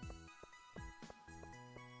there?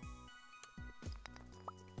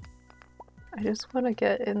 I just want to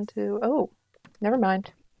get into... Oh, never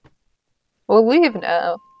mind. We'll leave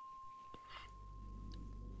now.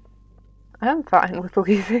 I'm fine with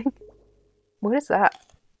leaving. What is that?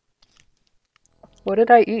 What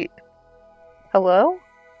did I eat? Hello?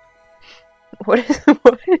 What is...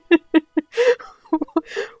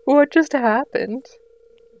 What just happened?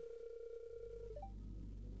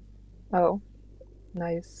 Oh,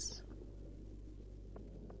 nice.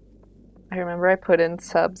 I remember I put in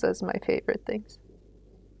subs as my favorite things.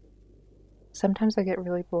 Sometimes I get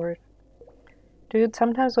really bored. Dude,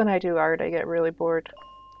 sometimes when I do art, I get really bored.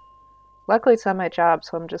 Luckily it's not my job,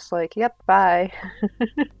 so I'm just like, yep, bye.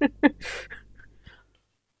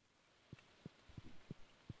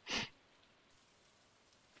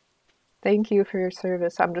 Thank you for your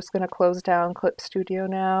service. I'm just gonna close down Clip Studio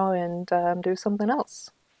now and do something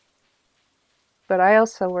else. But I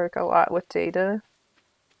also work a lot with data,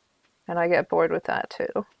 and I get bored with that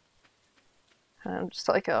too. And I'm just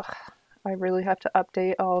like, ugh, I really have to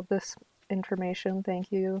update all of this information.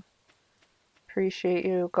 Thank you. Appreciate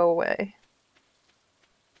you. Go away.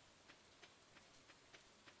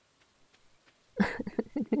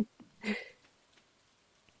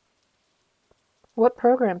 What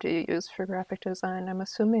program do you use for graphic design? I'm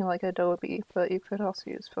assuming like Adobe, but you could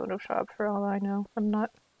also use Photoshop for all I know.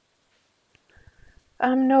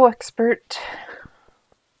 I'm no expert.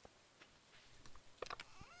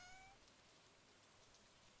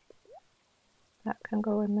 That can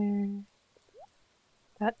go in there.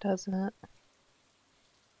 That doesn't.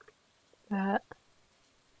 That.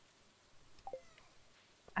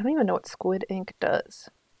 I don't even know what Squid Ink does.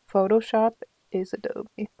 Photoshop is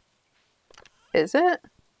Adobe. Is it?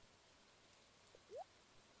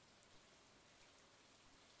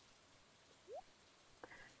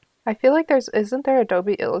 I feel like isn't there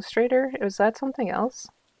Adobe Illustrator? Is that something else?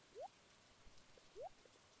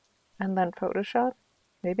 And then Photoshop?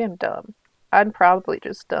 Maybe I'm dumb. I'm probably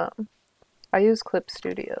just dumb. I use Clip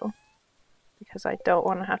Studio because I don't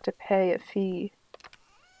want to have to pay a fee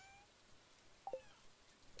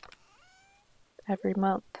every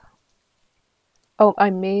month. Oh,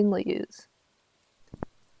 I mainly use.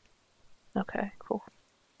 Okay, cool.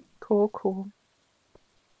 Cool, cool.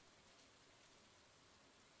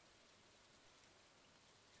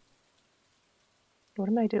 What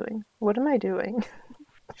am I doing? What am I doing?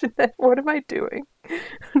 What am I doing?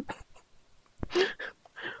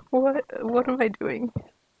 What am I doing?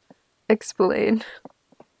 Explain.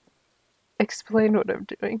 Explain what I'm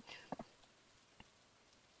doing.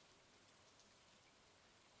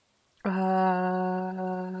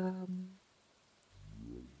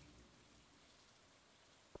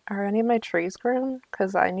 Are any of my trees grown?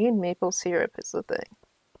 Because I need maple syrup is the thing.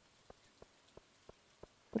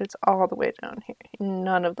 But it's all the way down here.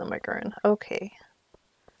 None of them are grown. Okay.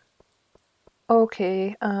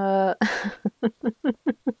 Okay,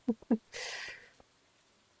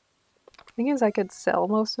 thing is I could sell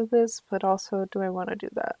most of this, but also do I want to do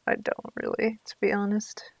that? I don't really, to be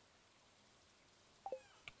honest.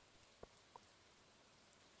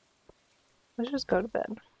 Let's just go to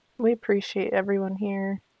bed. We appreciate everyone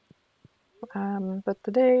here, but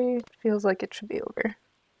the day feels like it should be over.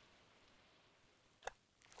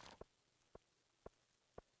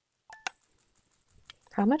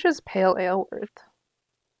 How much is pale ale worth?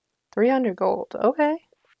 300 gold. Okay.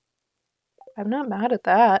 I'm not mad at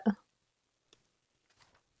that.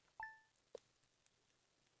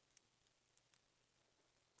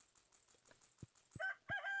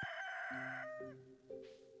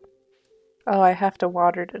 Oh, I have to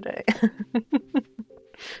water today.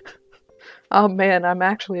 Oh man, I'm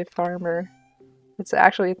actually a farmer. It's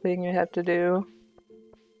actually a thing you have to do.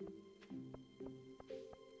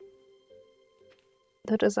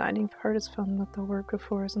 The designing part is fun, but the work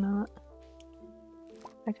before is not.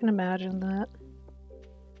 I can imagine that.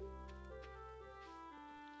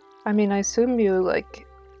 I mean, I assume you, like,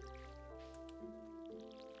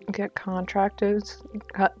 get contracts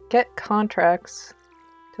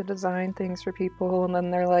to design things for people, and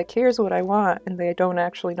then they're like, here's what I want, and they don't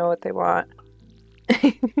actually know what they want.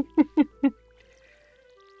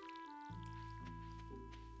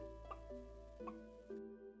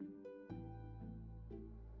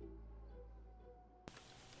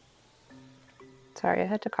 Sorry, I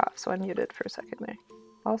had to cough, so I muted for a second there.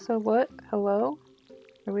 Also, what? Hello?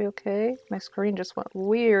 Are we okay? My screen just went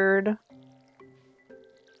weird.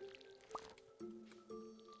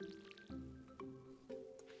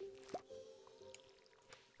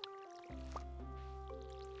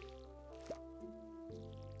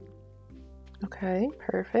 Okay,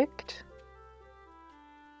 perfect.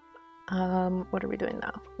 What are we doing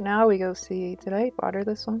now? Now we go see, did I water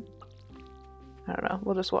this one? I don't know,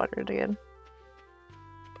 we'll just water it again.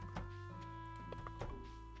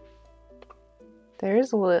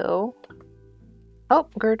 There's Lil. Oh,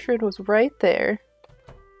 Gertrude was right there.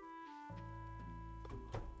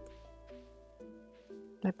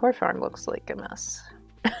 My poor farm looks like a mess.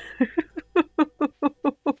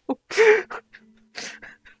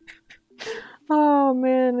 Oh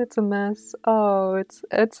man, it's a mess. Oh, it's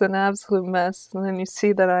an absolute mess. And then you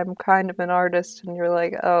see that I'm kind of an artist and you're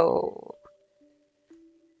like, oh.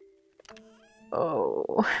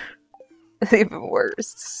 Oh. It's even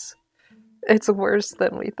worse. It's worse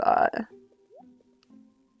than we thought. Let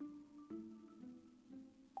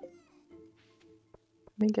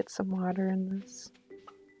me get some water in this.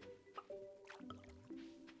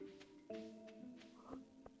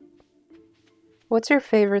 What's your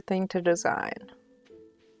favorite thing to design?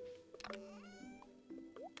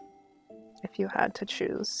 If you had to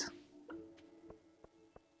choose.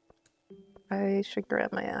 I should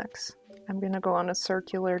grab my axe. I'm gonna go on a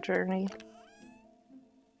circular journey.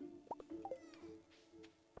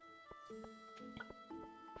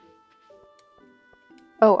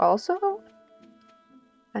 Oh, also?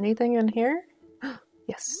 Anything in here?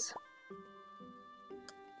 Yes.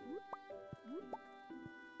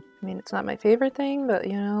 I mean, it's not my favorite thing, but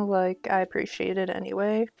you know, like, I appreciate it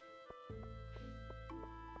anyway.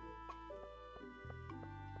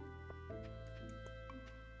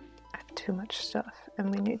 I have too much stuff,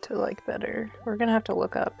 and we need to, like, better. We're gonna have to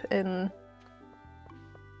look up in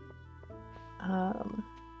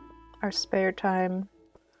our spare time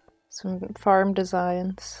some farm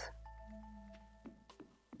designs.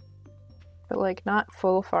 But, like, not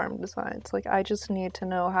full farm designs. Like, I just need to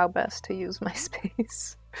know how best to use my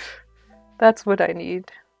space. That's what I need.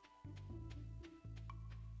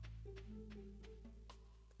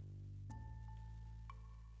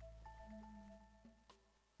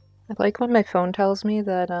 I like when my phone tells me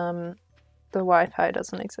that the Wi-Fi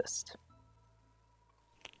doesn't exist.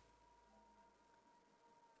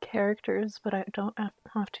 Characters, but I don't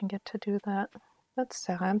often get to do that. That's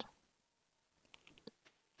sad.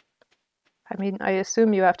 I mean, I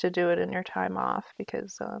assume you have to do it in your time off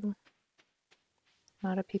because not a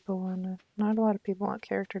lot of people want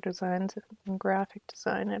character designs and graphic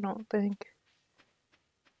design, I don't think.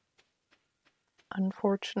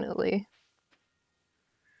 Unfortunately.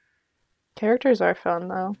 Characters are fun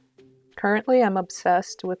though. Currently I'm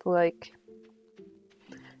obsessed with, like,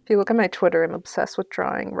 if you look at my Twitter, I'm obsessed with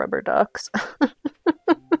drawing rubber ducks.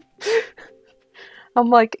 I'm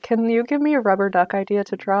like, can you give me a rubber duck idea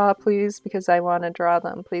to draw, please? Because I want to draw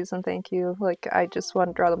them, please and thank you. Like, I just want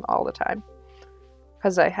to draw them all the time.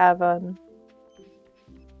 Because I have a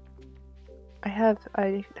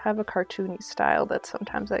cartoony style that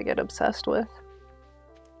sometimes I get obsessed with.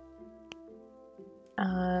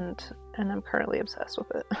 And I'm currently obsessed with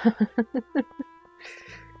it.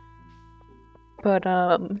 But,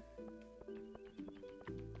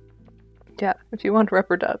 yeah, if you want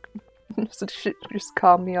rubber duck, just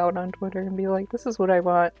call me out on Twitter and be like, this is what I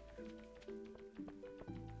want.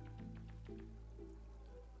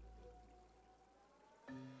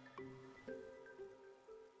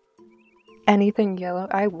 Anything yellow.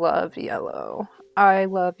 I love yellow. I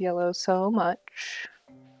love yellow so much.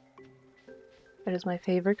 It is my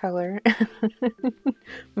favorite color.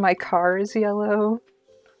 My car is yellow.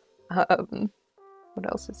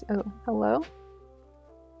 What else is... Oh, hello?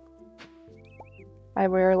 I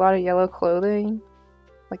wear a lot of yellow clothing.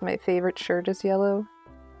 Like, my favorite shirt is yellow.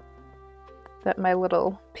 That my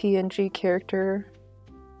little PNG character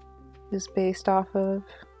is based off of.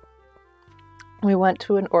 We went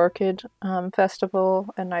to an orchid festival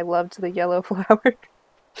and I loved the yellow flower.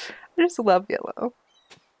 I just love yellow.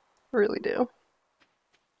 I really do.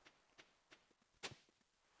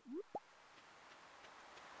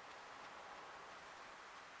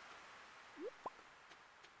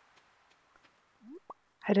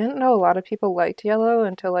 I didn't know a lot of people liked yellow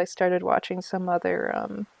until I started watching some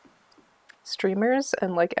other streamers,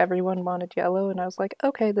 and like everyone wanted yellow, and I was like,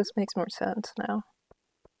 okay, this makes more sense now.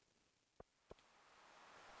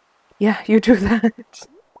 Yeah, you do that.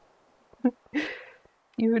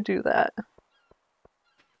 You do that.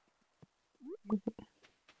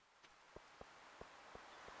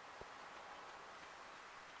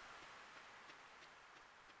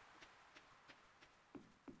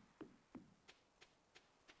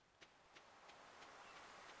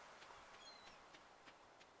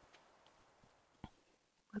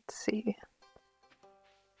 Let's see.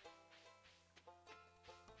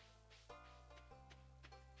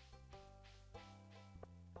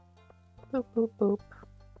 Boop, boop, boop.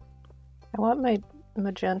 I want my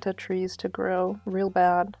magenta trees to grow real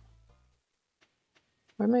bad.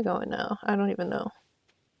 Where am I going now? I don't even know.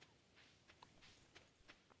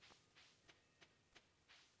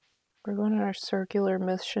 We're going on our circular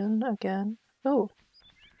mission again. Oh.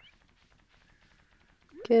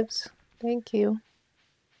 Gibbs. Thank you.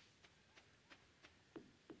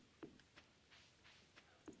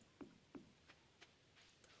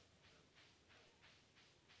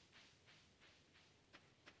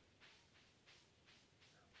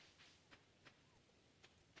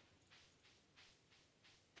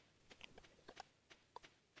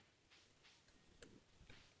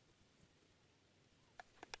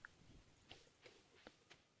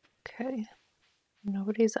 Okay.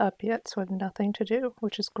 Nobody's up yet, so I have nothing to do,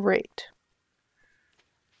 which is great.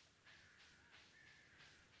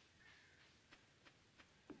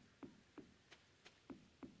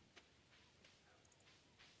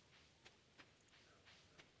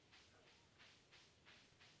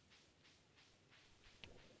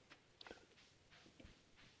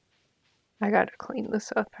 I gotta clean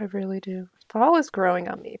this up, I really do. Fall is growing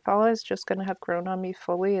on me. Fall is just gonna have grown on me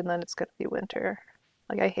fully and then it's gonna be winter.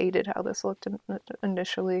 Like, I hated how this looked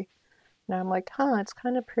initially. Now I'm like, huh, it's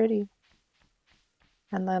kind of pretty.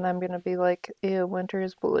 And then I'm gonna be like, ew, winter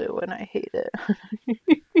is blue and I hate it.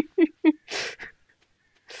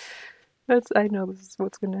 I know this is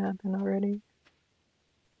what's gonna happen already.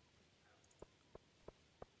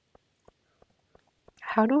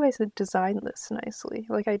 How do I design this nicely?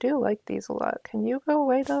 Like, I do like these a lot. Can you go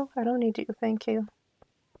away though? I don't need you, thank you.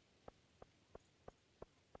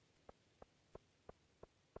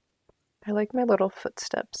 I like my little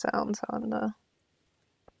footstep sounds on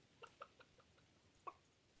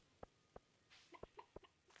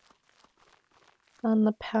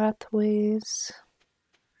the pathways.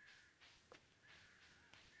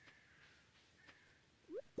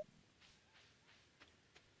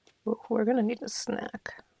 Ooh, we're gonna need a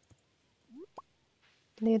snack.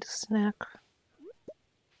 Need a snack.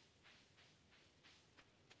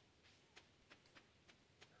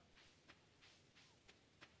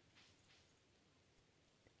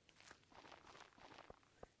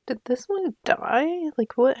 Did this one die?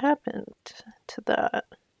 Like, what happened to that?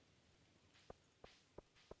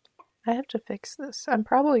 I have to fix this. I'm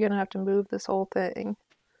probably gonna have to move this whole thing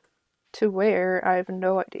to where I have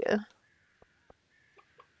no idea.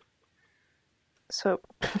 So,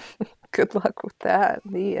 good luck with that,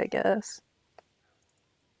 me, I guess.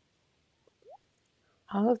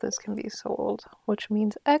 All of this can be sold, which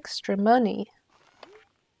means extra money.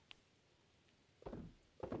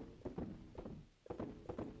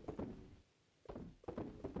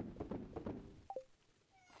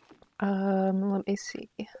 Let me see.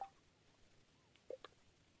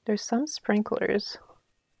 There's some sprinklers.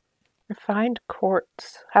 Refined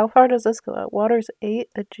quartz. How far does this go out? Waters 8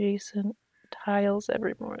 adjacent tiles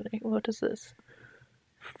every morning. What is this?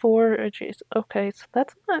 4 adjacent. Okay, so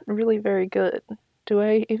that's not really very good. Do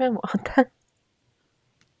I even want that?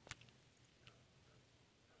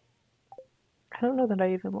 I don't know that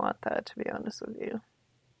I even want that, to be honest with you.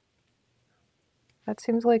 That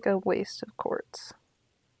seems like a waste of quartz.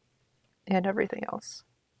 And everything else.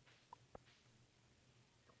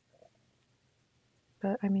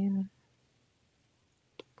 But, I mean,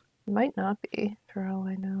 it might not be, for all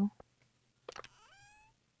I know.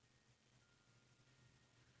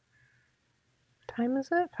 Time is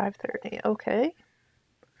it? 5:30. Okay.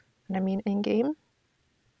 And I mean, in-game.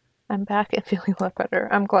 I'm back and feeling a lot better.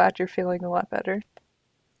 I'm glad you're feeling a lot better.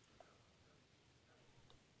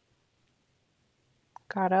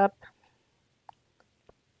 Got up.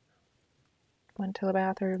 Went to the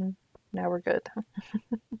bathroom. Now we're good.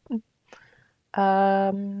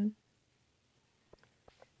 I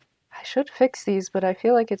should fix these, but I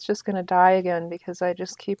feel like it's just gonna die again because I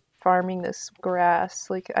just keep farming this grass.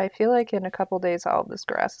 Like, I feel like in a couple days all of this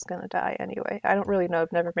grass is gonna die anyway. I don't really know.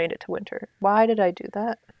 I've never made it to winter. Why did I do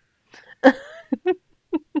that?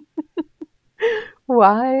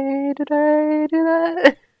 Why did I do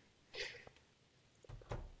that?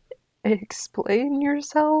 Explain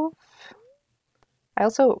yourself. I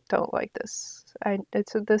also don't like this.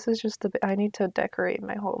 This is just I need to decorate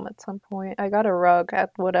my home at some point. I got a rug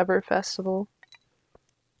at whatever festival.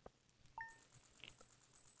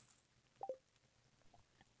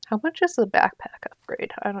 How much is the backpack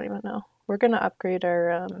upgrade? I don't even know. We're gonna upgrade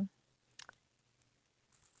our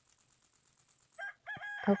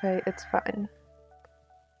Okay, it's fine.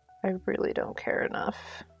 I really don't care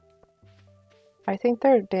enough. I think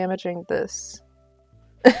they're damaging this.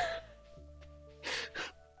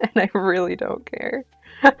 And I really don't care.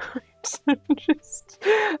 I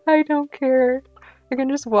don't care. I can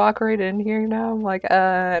just walk right in here now. I'm like,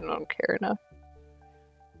 I don't care enough.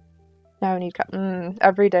 Now I need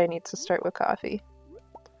every day needs to start with coffee.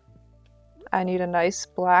 I need a nice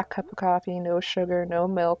black cup of coffee, no sugar, no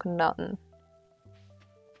milk, nothing.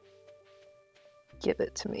 Give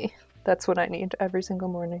it to me. That's what I need every single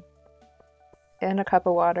morning. And a cup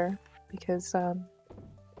of water, because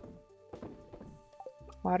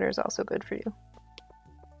water is also good for you.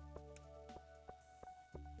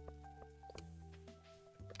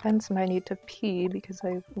 Hence my need to pee, because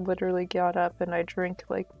I literally got up and I drink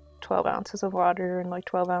like 12 ounces of water and like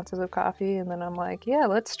 12 ounces of coffee, and then I'm like, yeah,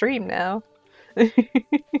 let's stream now.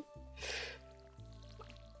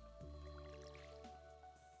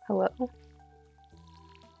 Hello?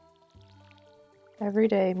 Every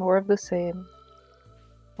day, more of the same.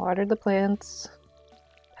 Water the plants,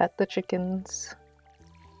 pet the chickens.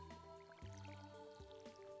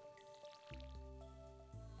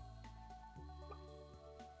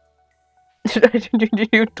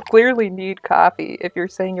 You clearly need coffee if you're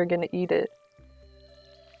saying you're gonna eat it.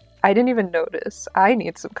 I didn't even notice. I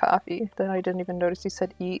need some coffee. Then I didn't even notice you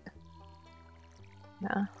said eat.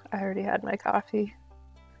 Nah, I already had my coffee.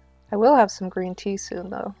 I will have some green tea soon,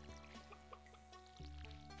 though.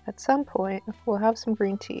 At some point, we'll have some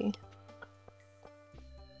green tea.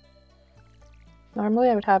 Normally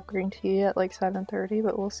I would have green tea at like 7:30,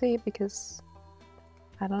 but we'll see because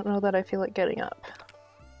I don't know that I feel like getting up.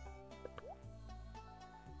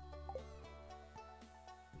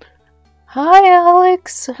 Hi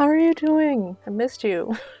Alex! How are you doing? I missed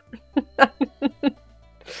you.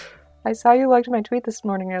 I saw you liked my tweet this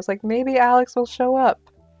morning and I was like, maybe Alex will show up.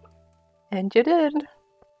 And you did.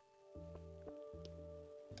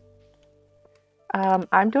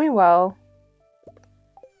 I'm doing well.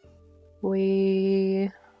 I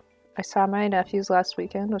saw my nephews last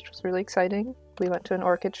weekend, which was really exciting. We went to an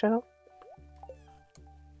orchid show.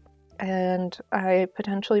 And I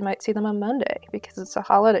potentially might see them on Monday because it's a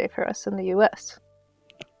holiday for us in the US.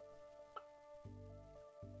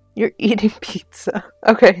 You're eating pizza.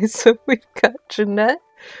 Okay, so we've got Jeanette,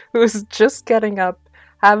 who's just getting up,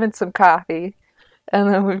 having some coffee, and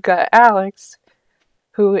then we've got Alex,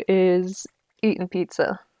 who is eating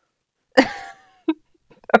pizza.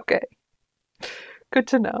 Okay. Good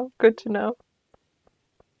to know. Good to know.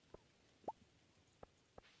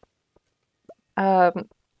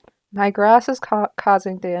 My grass is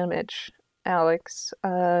causing damage, Alex.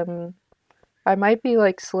 I might be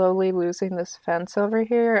like slowly losing this fence over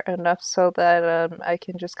here enough so that I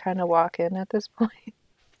can just kind of walk in at this point.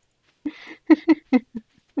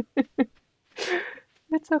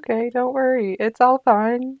 It's okay, don't worry. It's all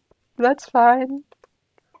fine. That's fine.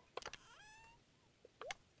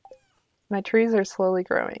 My trees are slowly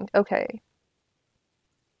growing. Okay.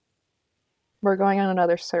 We're going on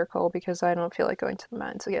another circle because I don't feel like going to the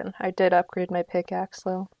mines again. I did upgrade my pickaxe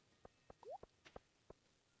though.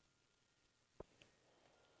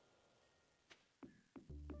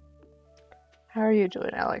 How are you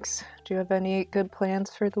doing, Alex? Do you have any good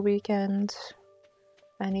plans for the weekend?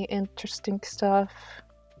 Any interesting stuff?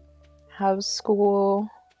 How's school?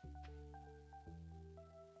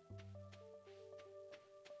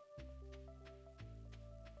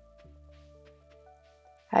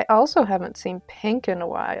 I also haven't seen Pink in a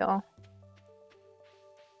while.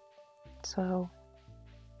 So...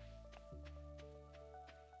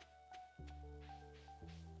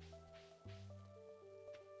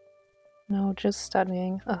 No, just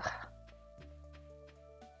studying. Ugh.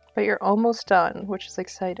 But you're almost done, which is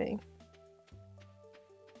exciting.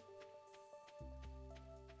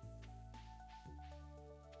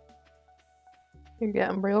 You're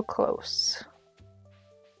getting real close.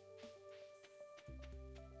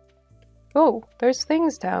 Oh, there's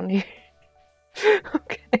things down here.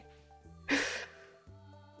 Okay.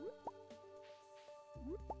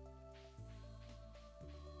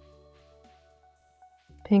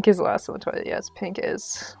 Pink is last in the toilet. Yes, Pink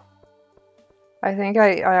is. I think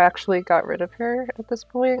I actually got rid of her at this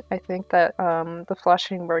point. I think that the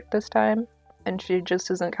flushing worked this time, and she just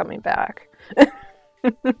isn't coming back.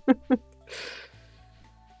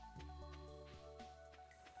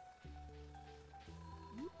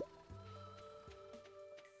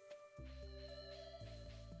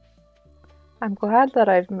 I'm glad that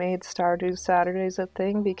I've made Stardew Saturdays a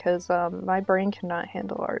thing because my brain cannot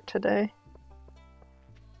handle art today.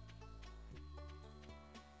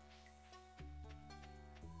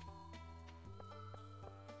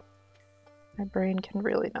 My brain can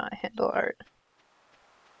really not handle art.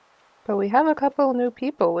 But we have a couple new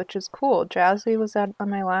people, which is cool. Jazzy was on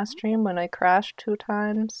my last stream when I crashed 2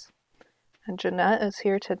 times. And Jeanette is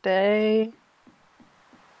here today.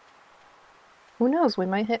 Who knows, we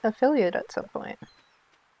might hit affiliate at some point.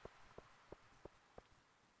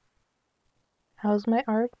 How's my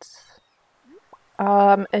arts?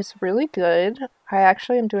 It's really good. I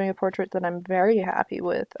actually am doing a portrait that I'm very happy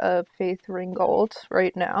with of Faith Ringgold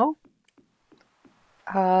right now.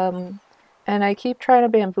 And I keep trying to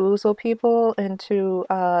bamboozle people into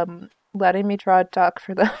letting me draw a duck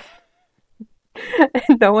for them.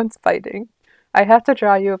 And no one's biting. I have to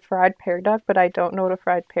draw you a fried pear duck, but I don't know what a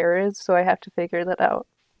fried pear is, so I have to figure that out.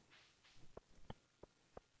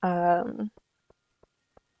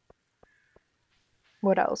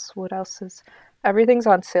 What else? What else is... Everything's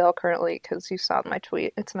on sale currently because you saw my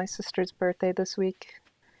tweet. It's my sister's birthday this week.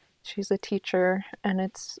 She's a teacher and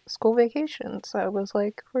it's school vacation, so I was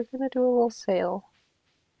like, we're gonna do a little sale.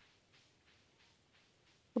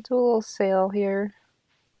 We'll do a little sale here.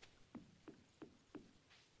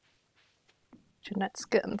 Jeanette's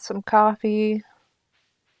getting some coffee.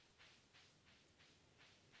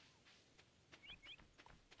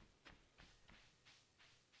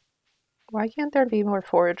 Why can't there be more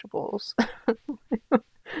forageables?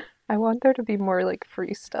 I want there to be more like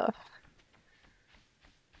free stuff.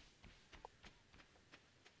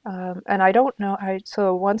 And I don't know,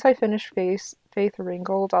 so once I finish Faith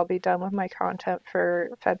Ringgold, I'll be done with my content for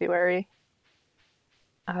February.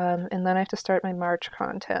 And then I have to start my March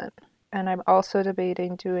content. And I'm also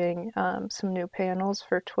debating doing some new panels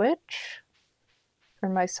for Twitch for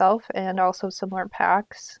myself and also some more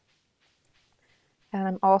packs. And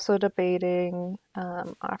I'm also debating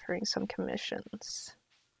offering some commissions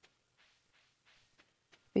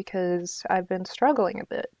because I've been struggling a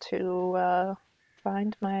bit to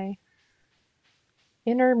find my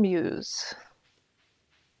inner muse.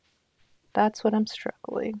 That's what I'm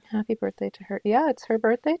struggling. Happy birthday to her. Yeah, it's her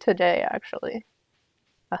birthday today, actually.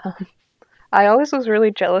 I always was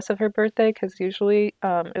really jealous of her birthday because usually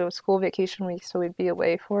it was school vacation week, so we'd be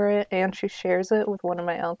away for it, and she shares it with one of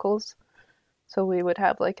my uncles. So we would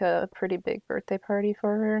have like a pretty big birthday party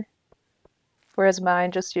for her. Whereas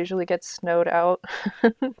mine just usually gets snowed out.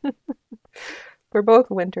 We're both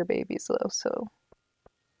winter babies though, so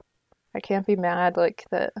I can't be mad like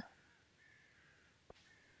that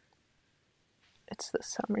it's the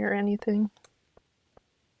summer or anything.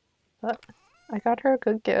 But I got her a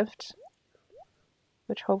good gift,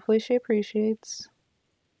 which hopefully she appreciates.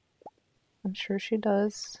 I'm sure she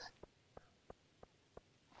does.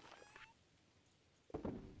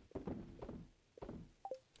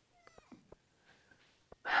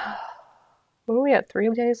 What do we have? 3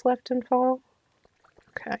 days left in fall?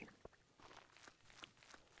 Okay.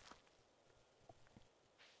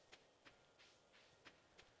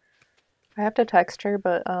 I have to text her,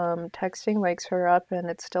 but texting wakes her up and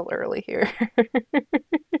it's still early here.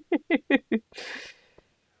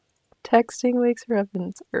 Texting wakes her up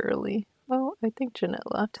and it's early. Oh, I think Jeanette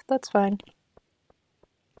left. That's fine.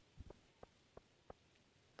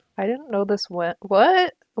 I didn't know this went.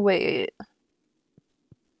 What? Wait.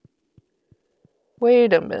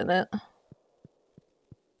 Wait a minute.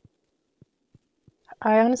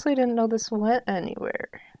 I honestly didn't know this went anywhere.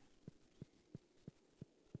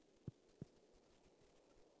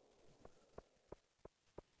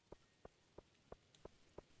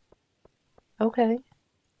 Okay.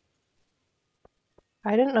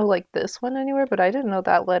 I didn't know like this went anywhere, but I didn't know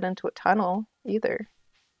that led into a tunnel either.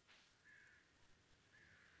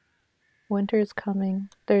 Winter's coming.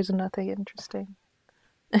 There's nothing interesting.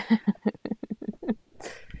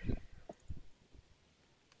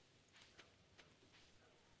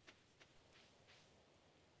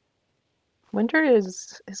 Winter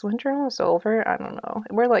is winter almost over? I don't know.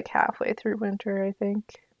 We're like halfway through winter, I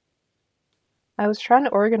think. I was trying to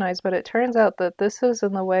organize, but it turns out that this is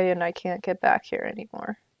in the way and I can't get back here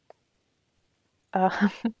anymore.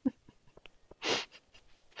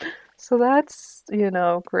 So that's,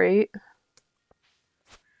 great.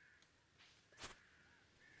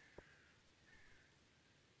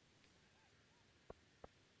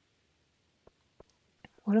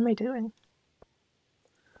 What am I doing?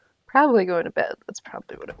 Probably going to bed. That's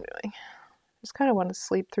probably what I'm doing. Just kind of want to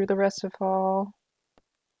sleep through the rest of fall.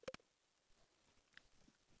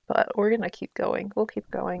 But we're gonna keep going. We'll keep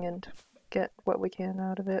going and get what we can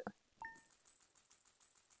out of it.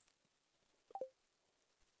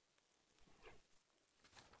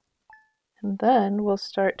 And then we'll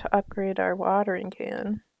start to upgrade our watering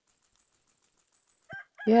can.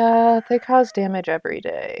 Yeah, they cause damage every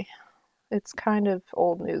day. It's kind of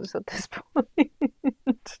old news at this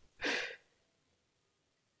point.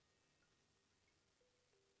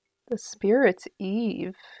 The Spirit's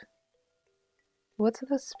Eve. What's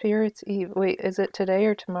the Spirit's Eve? Wait, is it today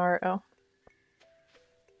or tomorrow?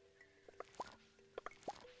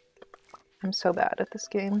 I'm so bad at this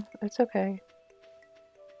game. It's okay.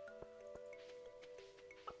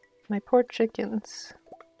 My poor chickens.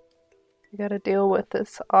 I gotta deal with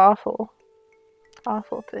this awful,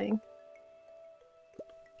 awful thing.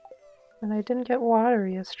 And I didn't get water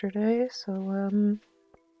yesterday, so,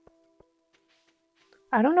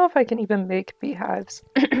 I don't know if I can even make beehives.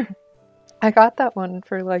 I got that one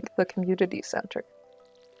for, like, the community center.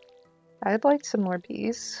 I'd like some more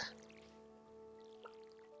bees.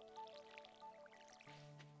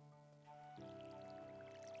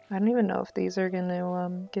 I don't even know if these are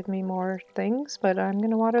gonna, give me more things, but I'm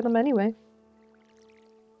gonna water them anyway.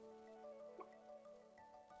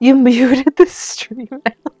 You muted the stream.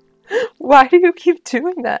 Why do you keep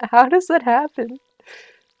doing that? How does that happen?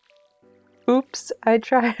 Oops, I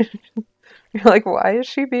tried. You're like, why is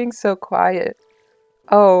she being so quiet?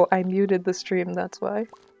 Oh, I muted the stream, that's why.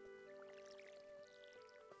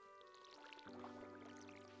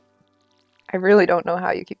 I really don't know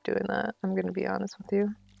how you keep doing that. I'm gonna be honest with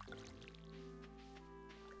you.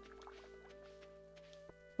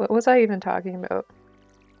 What was I even talking about?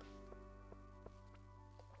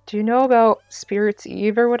 Do you know about Spirit's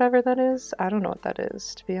Eve or whatever that is? I don't know what that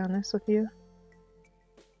is, to be honest with you.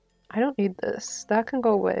 I don't need this. That can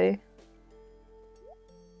go away.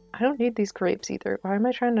 I don't need these grapes either. Why am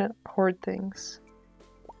I trying to hoard things?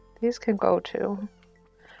 These can go too.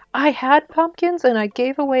 I had pumpkins and I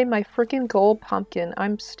gave away my freaking gold pumpkin.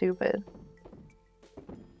 I'm stupid.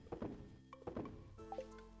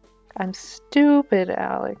 I'm stupid,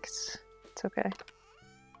 Alex. It's okay.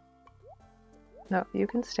 No, you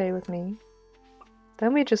can stay with me.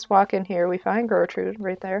 Then we just walk in here. We find Gertrude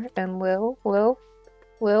right there. And Lil.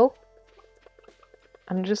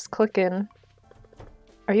 I'm just clicking.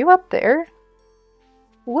 Are you up there?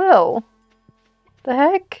 Lil. The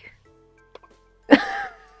heck?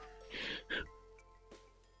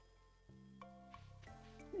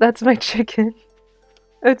 That's my chicken.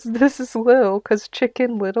 This is Lil, cause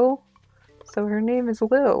Chicken Little. So her name is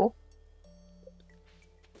Lil.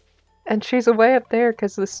 And she's way up there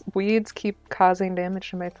because the weeds keep causing damage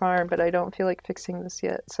to my farm, but I don't feel like fixing this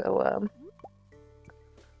yet, so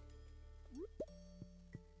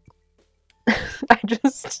I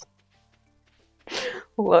just...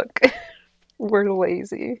 Look, we're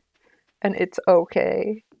lazy, and it's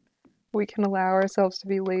okay. We can allow ourselves to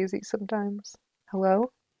be lazy sometimes.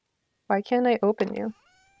 Hello? Why can't I open you?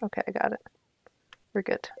 Okay, I got it. We're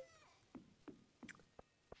good.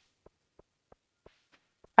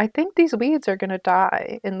 I think these weeds are gonna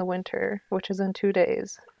die in the winter, which is in 2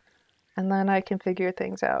 days. And then I can figure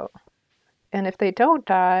things out. And if they don't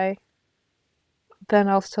die, then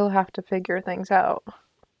I'll still have to figure things out.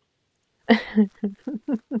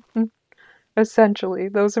 Essentially,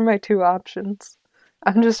 those are my 2 options.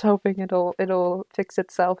 I'm just hoping it'll fix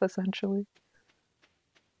itself, essentially.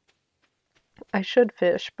 I should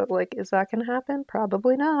fish, but like, is that gonna happen?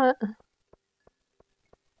 Probably not.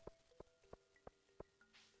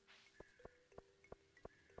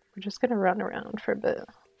 We're just gonna run around for a bit.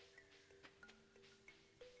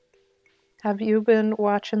 Have you been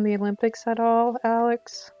watching the Olympics at all,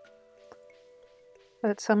 Alex?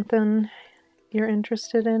 That's something you're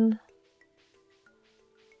interested in?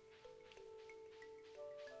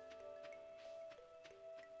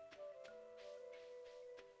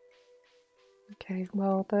 Okay,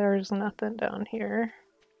 well, there's nothing down here.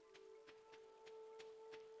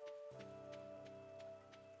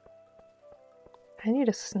 I need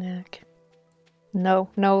a snack. No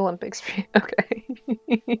Olympics. Okay.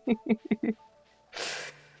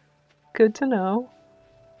 Good to know.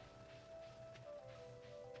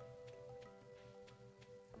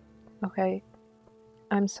 Okay.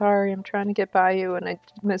 I'm sorry, I'm trying to get by you and I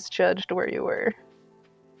misjudged where you were.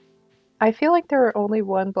 I feel like there were only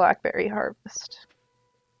 1 blackberry harvest.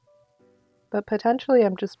 But potentially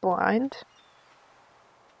I'm just blind.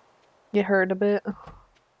 You heard a bit.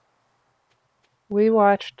 We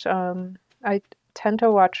watched, I tend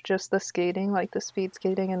to watch just the skating, like the speed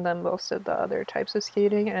skating, and then most of the other types of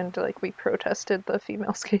skating, and like we protested the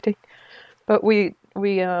female skating. But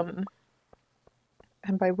and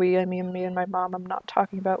by we I mean me and my mom, I'm not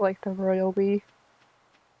talking about like the royal we.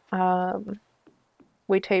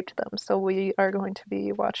 We taped them, so we are going to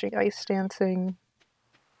be watching ice dancing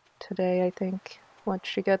today, I think, once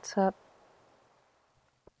she gets up.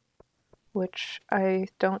 Which I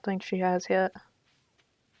don't think she has yet.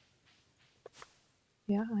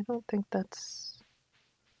 Yeah, I don't think that's...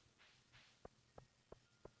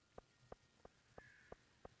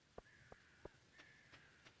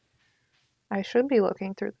 I should be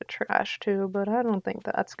looking through the trash too, but I don't think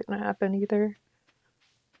that's gonna happen either.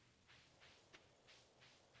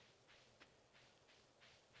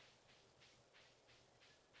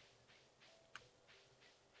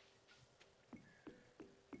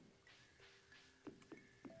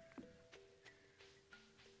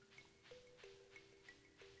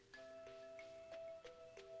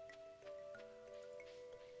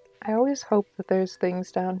 I always hope that there's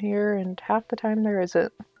things down here, and half the time there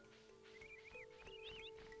isn't.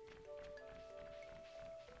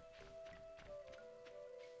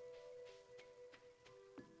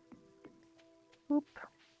 Oop.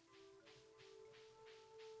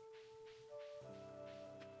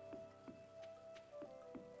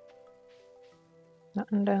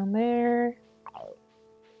 Nothing down there.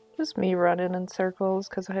 Just me running in circles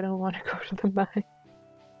because I don't want to go to the mine.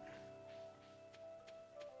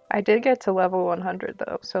 I did get to level 100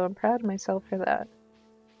 though, so I'm proud of myself for that.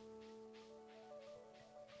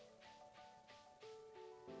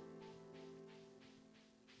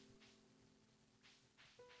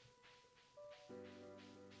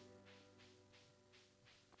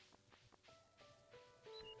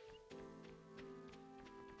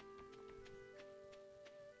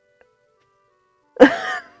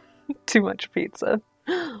 too much pizza.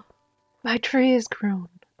 My tree is grown.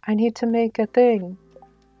 I need to make a thing.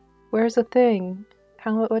 Where's a thing?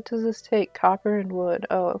 What does this take? Copper and wood.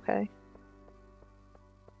 Oh, okay.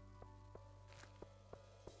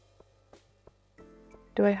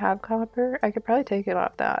 Do I have copper? I could probably take it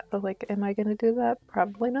off that, but like, am I gonna do that?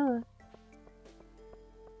 Probably not.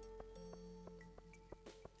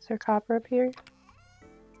 Is there copper up here?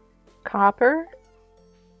 Copper?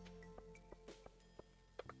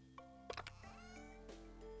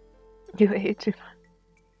 You ate too much.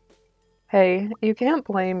 Hey, you can't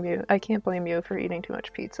blame you. I can't blame you for eating too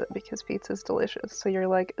much pizza because pizza's delicious. So you're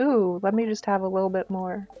like, ooh, let me just have a little bit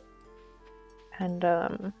more. And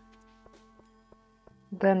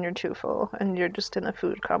then you're too full and you're just in a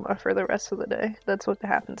food coma for the rest of the day. That's what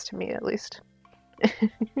happens to me, at least.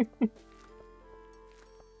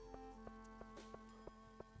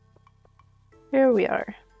 Here we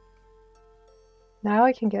are. Now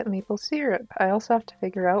I can get maple syrup. I also have to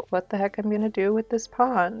figure out what the heck I'm gonna do with this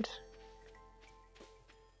pond.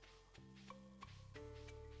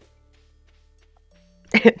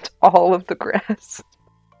 And all of the grass.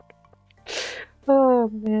 Oh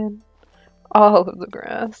man. All of the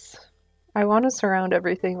grass. I want to surround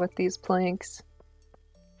everything with these planks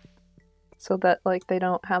so that like they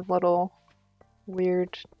don't have little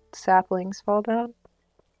weird saplings fall down.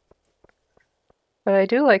 But I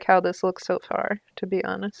do like how this looks so far, to be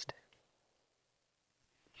honest.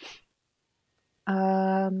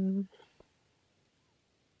 I'm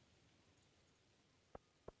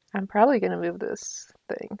probably gonna move this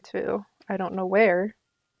thing too. I don't know where.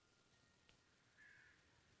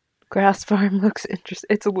 Grass farm looks interesting.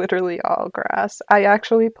 It's literally all grass. I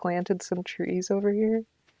actually planted some trees over here.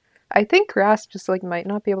 I think grass just like might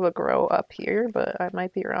not be able to grow up here, but I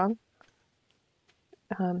might be wrong.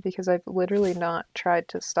 Because I've literally not tried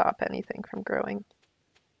to stop anything from growing.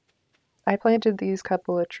 I planted these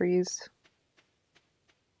couple of trees.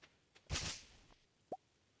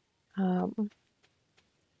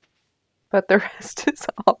 But the rest is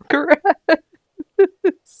all grass.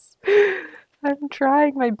 I'm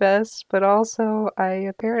trying my best, but also I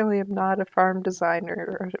apparently am not a farm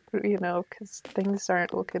designer, or, you know, because things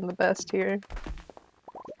aren't looking the best here.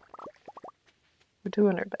 We're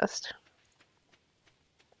doing our best.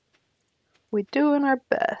 We're doing our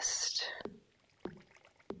best.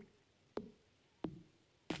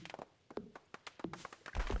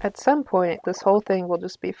 At some point, this whole thing will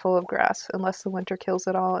just be full of grass, unless the winter kills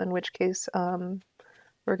it all, in which case,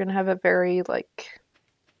 we're gonna have a very, like,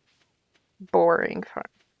 boring farm.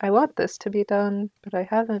 I want this to be done, but I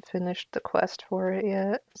haven't finished the quest for it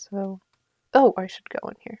yet, so... Oh, I should go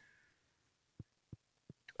in here.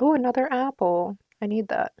 Oh, another apple. I need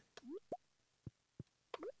that.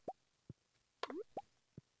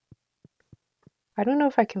 I don't know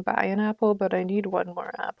if I can buy an apple, but I need one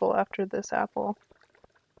more apple after this apple.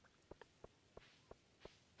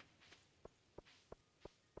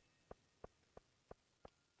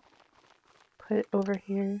 Put it over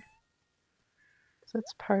here. So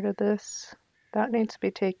it's part of this. That needs to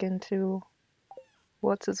be taken to...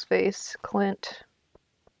 What's his face? Clint.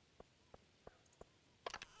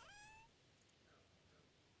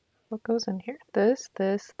 What goes in here? This.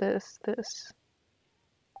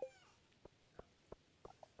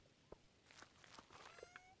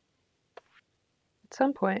 At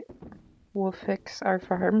some point, we'll fix our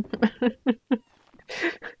farm.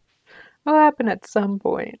 It'll happen at some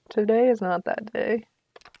point. Today is not that day.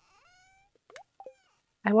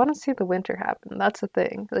 I want to see the winter happen. That's the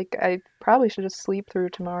thing. Like, I probably should just sleep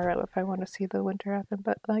through tomorrow if I want to see the winter happen,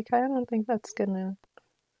 but, like, I don't think that's gonna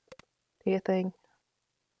be a thing.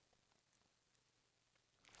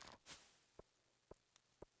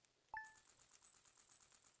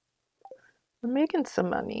 We're making some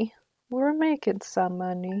money. We're making some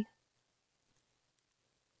money.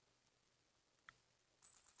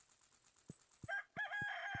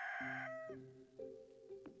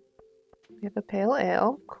 We have a pale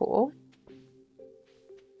ale. Cool.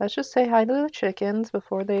 Let's just say hi to the chickens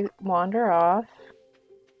before they wander off.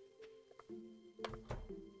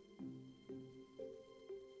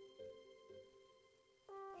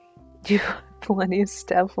 You have plenty of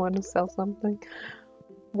stuff. Want to sell something?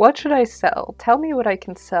 What should I sell? Tell me what I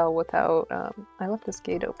can sell without, I left this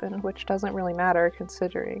gate open, which doesn't really matter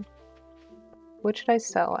considering. What should I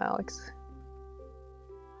sell, Alex?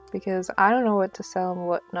 Because I don't know what to sell and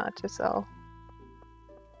what not to sell.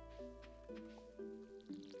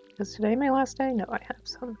 Is today my last day? No, I have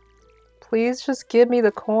some. Please just give me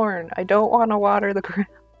the corn. I don't want to water the ground.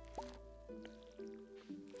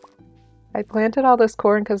 I planted all this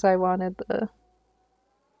corn because I wanted the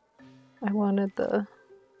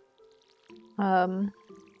I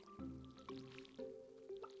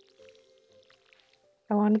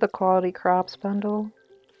wanted the quality crops bundle,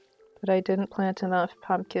 but I didn't plant enough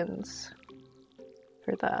pumpkins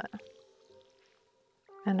for that.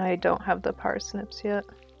 And I don't have the parsnips yet.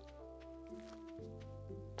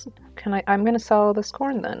 I'm gonna sell this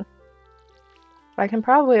corn then. I can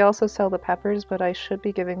probably also sell the peppers, but I should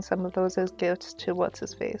be giving some of those as gifts to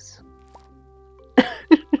what's-his-face.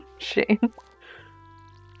 Shane.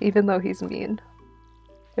 Even though he's mean.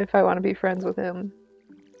 If I want to be friends with him,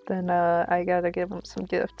 then I gotta give him some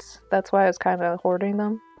gifts. That's why I was kind of hoarding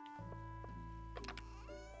them.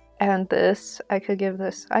 And this, I could give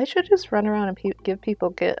this. I should just run around and give people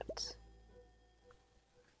gifts.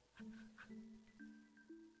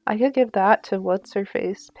 I could give that to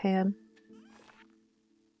what's-her-face, Pam.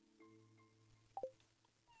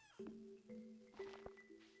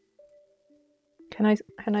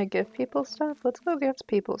 Can I give people stuff? Let's go give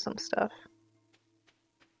people some stuff.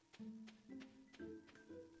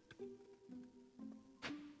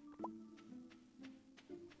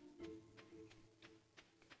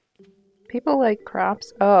 People like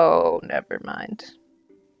crops. Oh, never mind.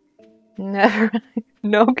 Never.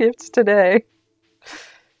 No gifts today.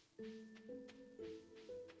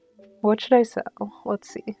 What should I sell? Let's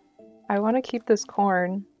see. I want to keep this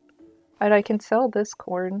corn. And I can sell this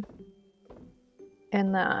corn.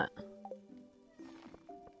 And that.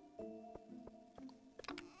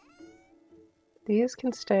 These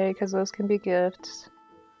can stay because those can be gifts.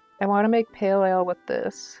 I want to make pale ale with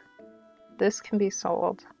this. This can be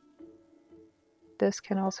sold. This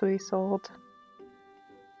can also be sold.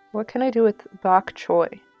 What can I do with bok choy?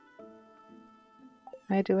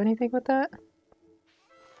 Can I do anything with that?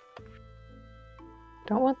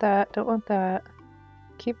 Don't want that, don't want that.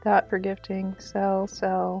 Keep that for gifting. Sell,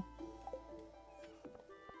 sell.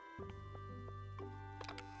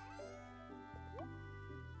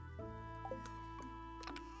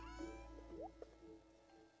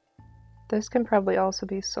 This can probably also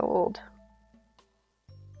be sold.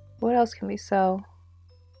 What else can we sell?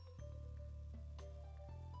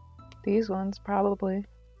 These ones, probably.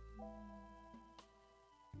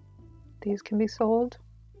 These can be sold.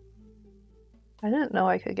 I didn't know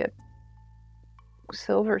I could get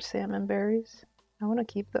silver salmon berries. I want to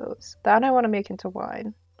keep those. That I want to make into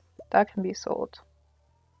wine. That can be sold.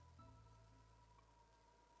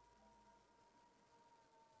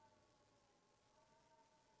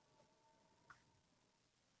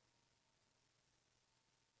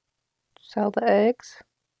 Sell the eggs?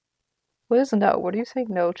 What is no? What are you saying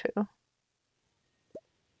no to?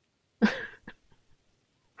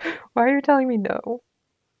 Why are you telling me no?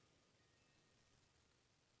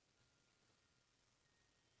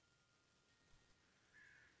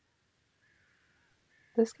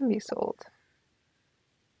 This can be sold.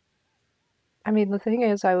 I mean, the thing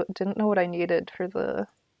is, I didn't know what I needed for the...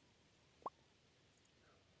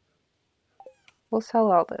 We'll sell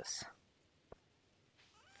all this.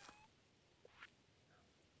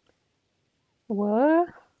 What?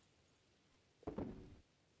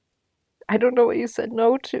 I don't know what you said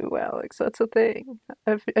no to, Alex. That's the thing.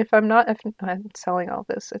 If I'm selling all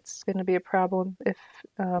this, it's going to be a problem if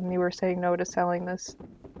you were saying no to selling this.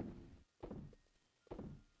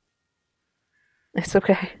 It's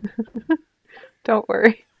okay. Don't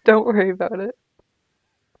worry. Don't worry about it.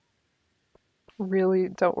 Really,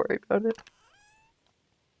 don't worry about it.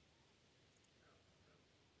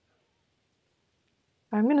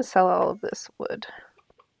 I'm going to sell all of this wood.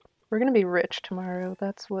 We're going to be rich tomorrow.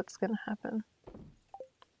 That's what's going to happen.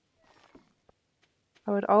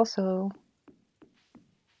 I would also...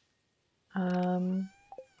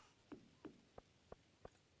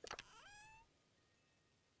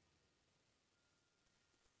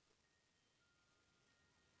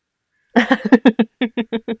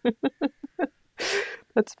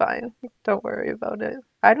 That's fine. Don't worry about it.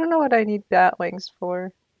 I don't know what I need bat wings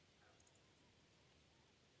for.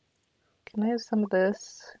 Can I have some of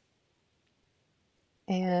this?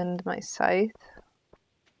 And my scythe.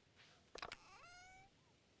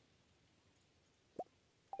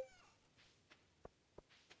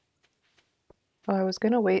 Oh, I was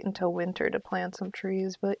gonna wait until winter to plant some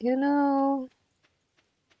trees, but you know,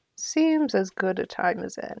 seems as good a time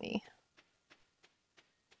as any.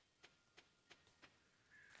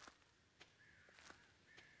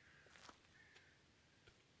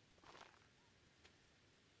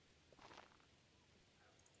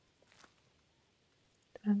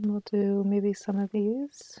 And we'll do maybe some of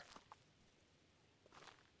these.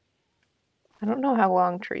 I don't know how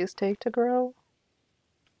long trees take to grow.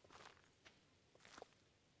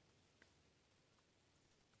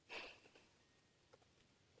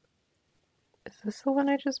 this the one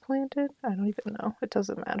I just planted? I don't even know. It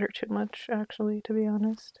doesn't matter too much, actually, to be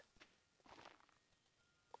honest.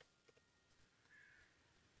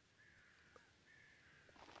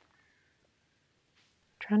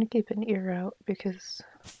 Trying to keep an ear out because,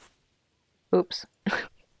 oops,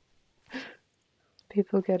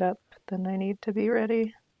 people get up, then I need to be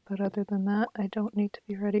ready. But other than that, I don't need to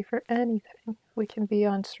be ready for anything. We can be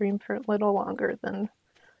on stream for a little longer than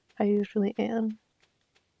I usually am.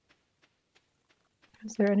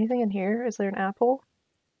 Is there anything in here? Is there an apple?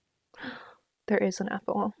 There is an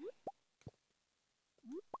apple.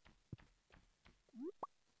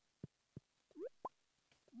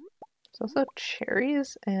 There's also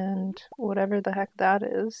cherries and whatever the heck that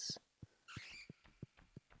is.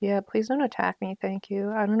 Yeah, please don't attack me, thank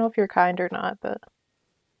you. I don't know if you're kind or not, but...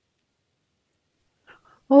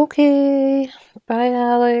 Okay, bye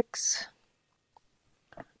Alex.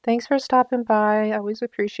 Thanks for stopping by. I always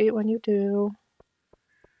appreciate when you do.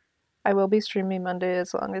 I will be streaming Monday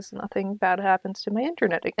as long as nothing bad happens to my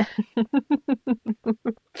internet again.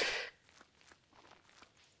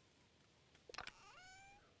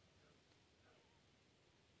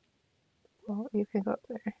 Well, you can go up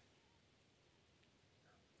there.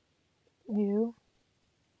 You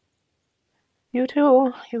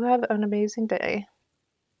too. You have an amazing day.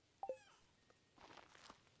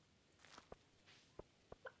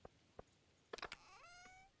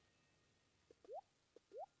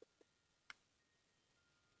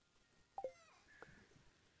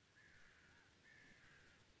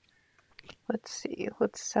 Let's see.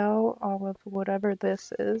 Let's sell all of whatever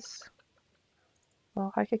this is.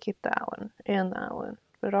 Well, I could keep that one and that one,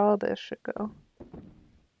 but all this should go.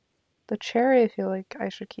 The cherry I feel like I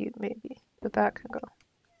should keep maybe, but that can go.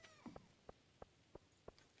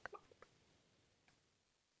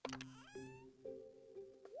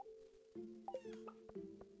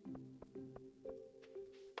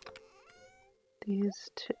 These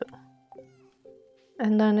two.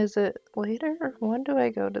 And then is it later? When do I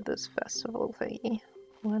go to this festival thingy?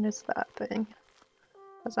 When is that thing?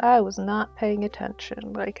 Because I was not paying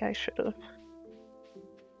attention like I should have.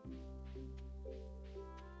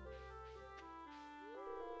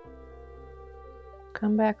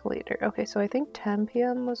 Come back later. Okay, so I think 10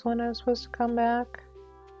 p.m. was when I was supposed to come back.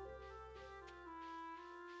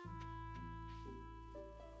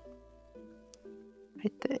 I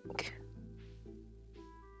think.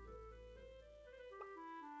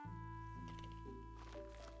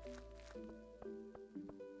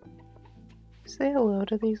 Say hello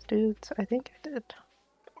to these dudes. I think I did.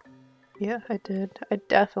 Yeah, I did. I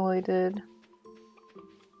definitely did.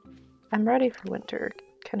 I'm ready for winter.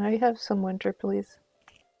 Can I have some winter, please?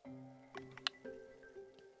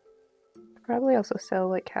 Probably also sell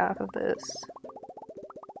like half of this.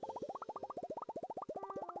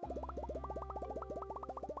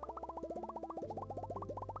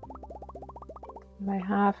 My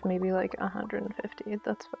half, maybe like 150,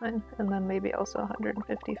 that's fine. And then maybe also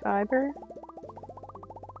 150 fiber.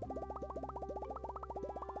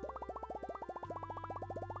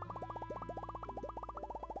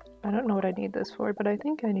 I don't know what I need this for, but I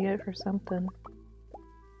think I need it for something.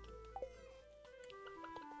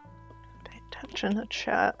 Pay attention to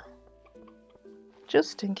chat.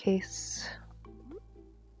 Just in case.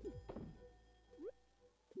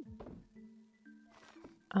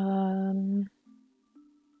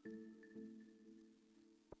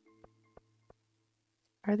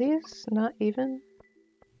 Are these not even?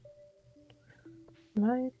 Am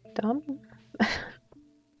I dumb?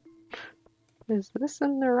 Is this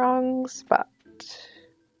in the wrong spot?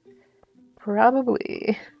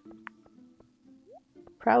 Probably.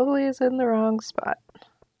 Probably is in the wrong spot.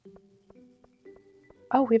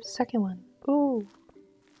 Oh, we have a second one. Ooh.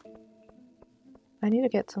 I need to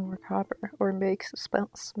get some more copper, or make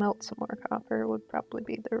smelt some more copper would probably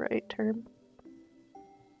be the right term.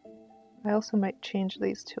 I also might change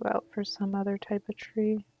these two out for some other type of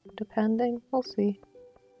tree, depending. We'll see.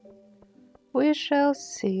 We shall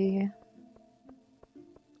see.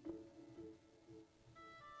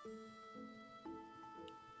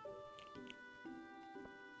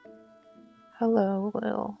 Hello,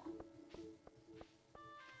 Lil.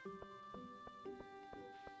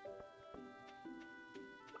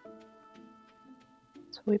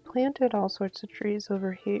 So we planted all sorts of trees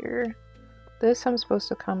over here. This I'm supposed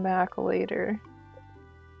to come back later.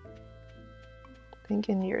 I think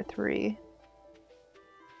in year 3.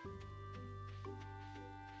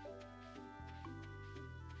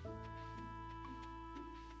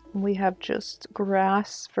 We have just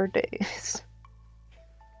grass for days.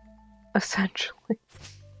 Essentially.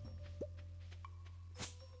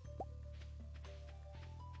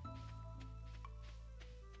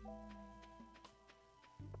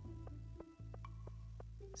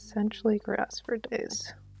 Essentially grass for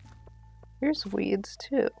days. Here's weeds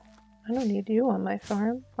too. I don't need you on my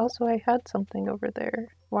farm. Also, I had something over there.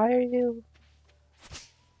 Why are you...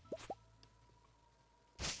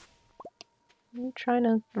 You're trying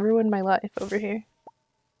to ruin my life over here.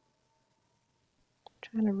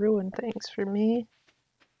 Trying to ruin things for me.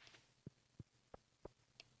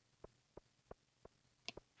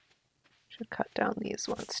 Should cut down these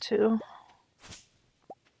ones too.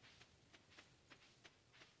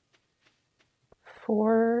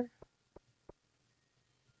 4.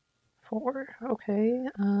 Okay.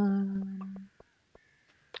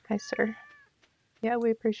 Hi, sir. Yeah,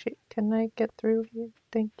 we appreciate. Can I get through here?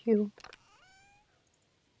 Thank you.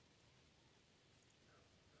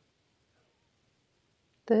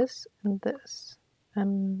 This and this.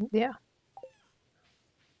 Yeah.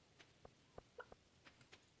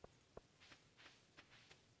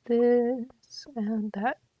 This and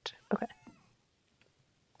that. Okay.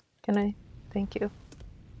 Can I? Thank you.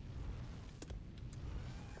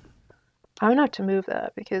 I'm gonna have to move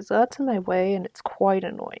that because that's in my way and it's quite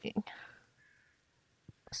annoying.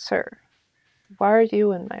 Sir, why are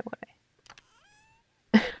you in my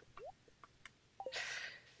way?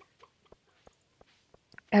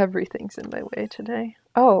 Everything's in my way today.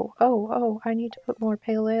 Oh, I need to put more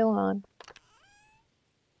pale ale on.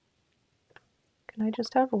 Can I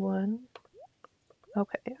just have one?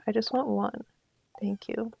 Okay, I just want one. Thank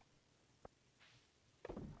you.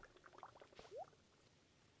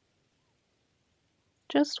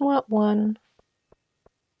 Just want one.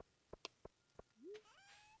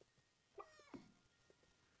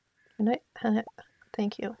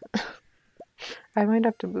 Thank you. I might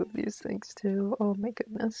have to move these things too. Oh my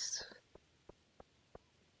goodness.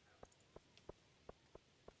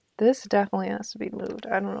 This definitely has to be moved.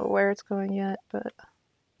 I don't know where it's going yet, but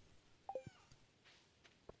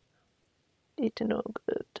need to know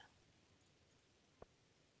good.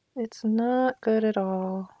 It's not good at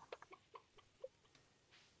all.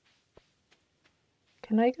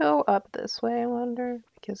 Can I go up this way, I wonder?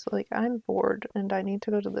 Because, like, I'm bored and I need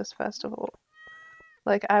to go to this festival.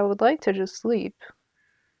 Like, I would like to just sleep,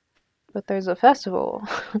 but there's a festival.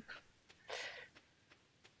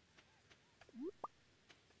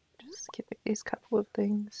 Just give me these couple of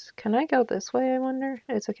things. Can I go this way, I wonder?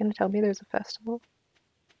 Is it going to tell me there's a festival?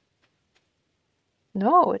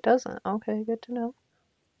 No, it doesn't. Okay, good to know.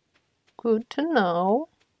 Good to know.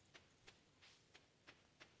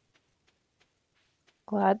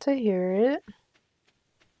 Glad to hear it.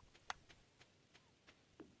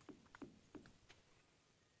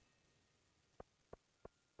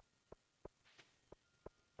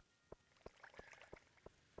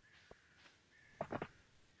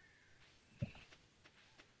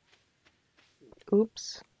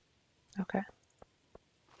 Oops. Okay.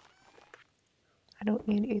 I don't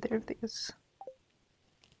need either of these.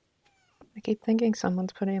 I keep thinking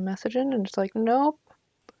someone's putting a message in and it's like, nope.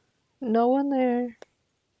 No one there.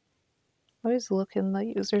 I always look in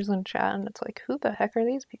the users in chat and it's like, who the heck are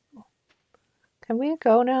these people? Can we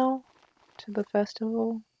go now to the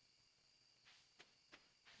festival?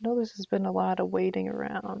 I know this has been a lot of waiting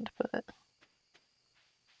around, but...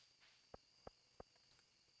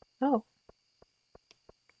 Oh.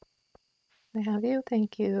 I have you.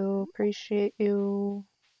 Thank you. Appreciate you.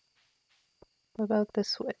 What about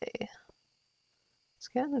this way? It's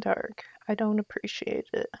getting dark. I don't appreciate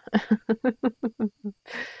it.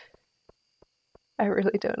 I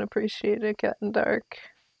really don't appreciate it getting dark.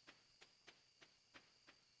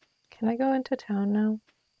 Can I go into town now?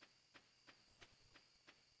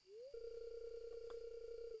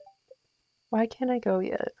 Why can't I go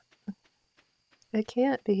yet? It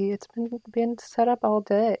can't be. It's been set up all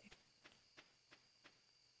day.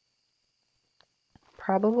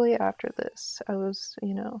 Probably after this. I was,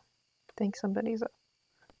 think somebody's up.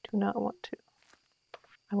 Do not want to.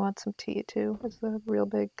 I want some tea too. It's a real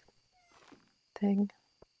big thing.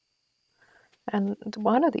 And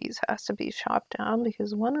one of these has to be chopped down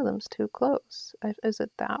because one of them's too close. Is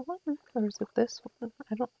it that one or is it this one?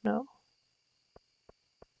 I don't know.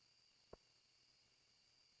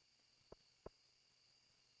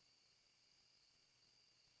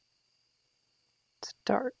 It's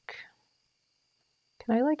dark.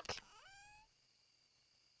 Can I like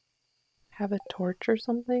have a torch or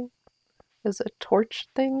something? Is a torch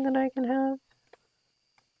thing that I can have?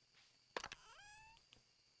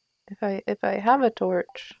 If I have a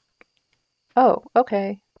torch. Oh,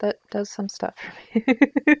 okay. That does some stuff for me.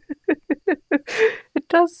 It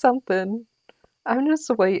does something. I'm just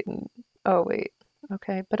waiting. Oh wait.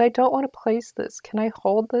 Okay, but I don't want to place this. Can I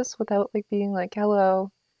hold this without like being like, hello,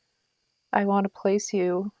 I want to place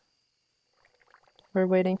you? We're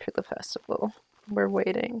waiting for the festival. We're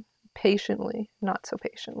waiting patiently. Not so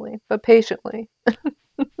patiently, but patiently.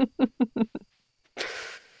 Can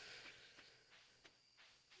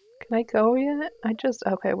I go yet?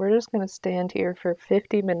 Okay, we're just gonna stand here for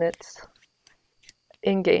 50 minutes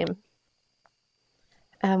in game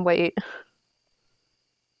and wait.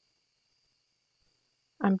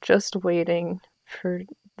 I'm just waiting for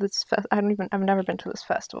this I've never been to this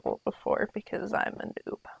festival before because I'm a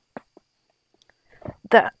noob.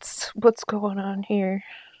 That's what's going on here.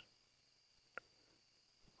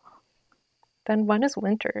 Then when is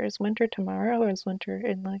winter? Is winter tomorrow or is winter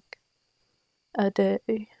in like a day?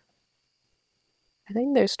 I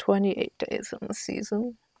think there's 28 days in the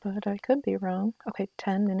season, but I could be wrong. Okay,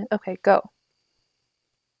 10 minutes. Okay, go.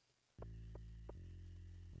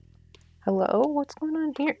 Hello? What's going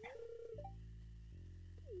on here?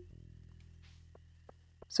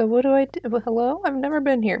 So what do I do? Well, hello? I've never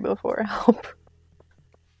been here before. Help.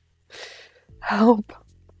 Help.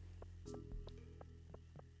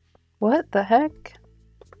 What the heck?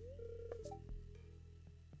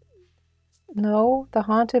 No, the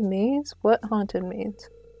haunted maze? What haunted maze?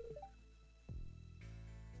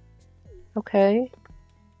 Okay.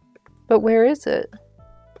 But where is it?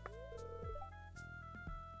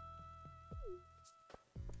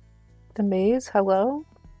 The maze? Hello?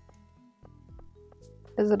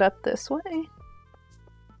 Is it up this way?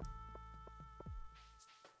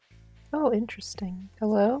 Oh, interesting.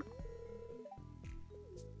 Hello?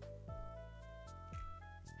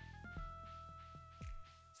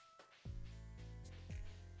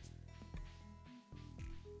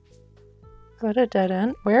 Is that a dead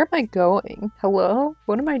end? Where am I going? Hello?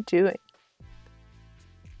 What am I doing?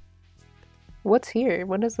 What's here?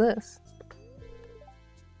 What is this?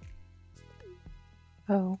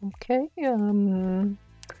 Oh, okay. You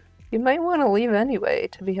might want to leave anyway,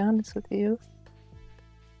 to be honest with you.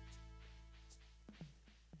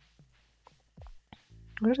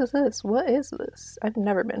 What is this? What is this? I've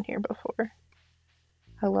never been here before.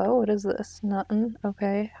 Hello? What is this? Nothing.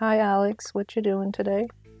 Okay. Hi, Alex. What you doing today?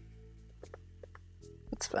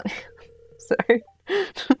 It's funny. Sorry.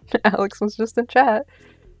 Alex was just in chat.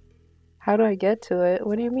 How do I get to it?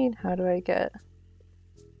 What do you mean, how do I get?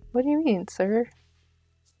 What do you mean, sir?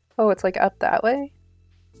 Oh, it's like up that way?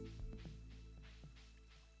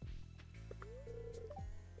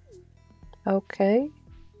 Okay.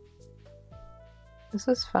 This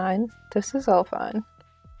is fine. This is all fine.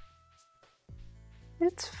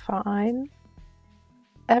 It's fine.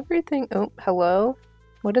 Everything. Oh, hello?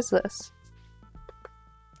 What is this?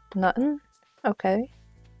 Nothing? Okay.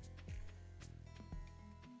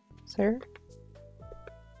 Sir?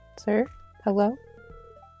 Sir? Hello?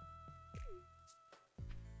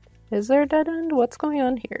 Is there a dead end? What's going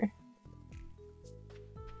on here?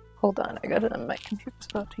 Hold on, I got it on my computer's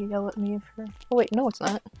about to yell at me for. Oh, wait, no, it's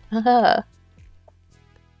not. Haha.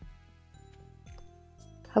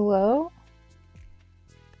 Hello?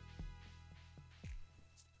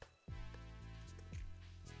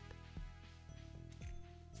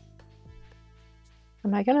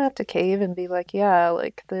 Am I gonna have to cave and be like, yeah,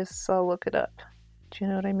 like this, I'll look it up? Do you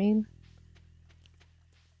know what I mean?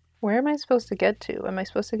 Where am I supposed to get to? Am I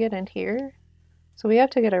supposed to get in here? So we have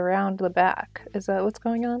to get around the back. Is that what's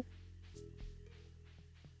going on?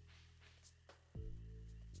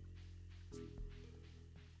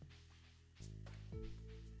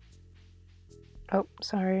 Oh,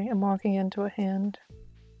 sorry, I'm walking into a hand.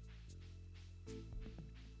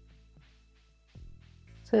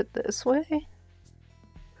 Is it this way?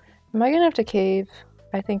 Am I gonna have to cave?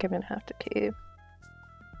 I think I'm gonna have to cave.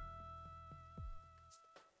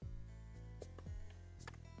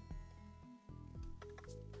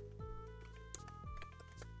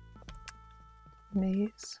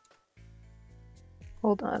 Maze.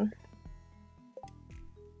 Hold on.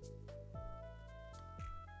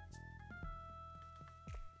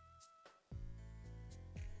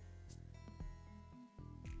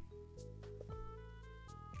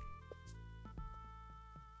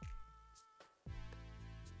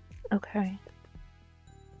 Okay.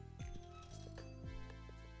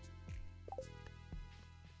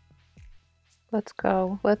 Let's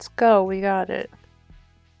go. Let's go. We got it.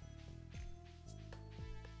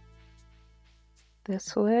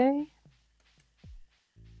 This way?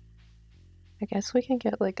 I guess we can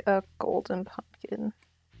get like a golden pumpkin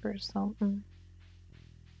or something.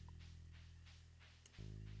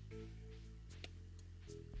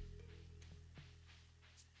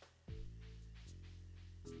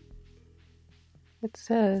 It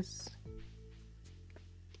says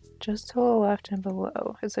just to the left and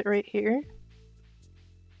below. Is it right here?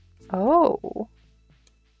 Oh.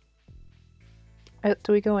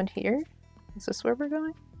 Do we go in here? Is this where we're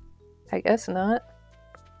going? I guess not.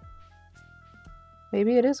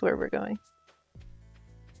 Maybe it is where we're going.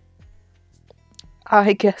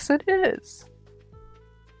 I guess it is.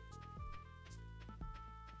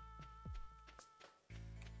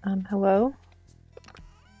 Hello?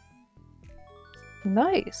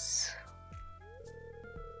 Nice.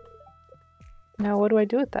 Now what do I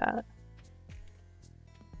do with that?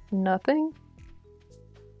 Nothing?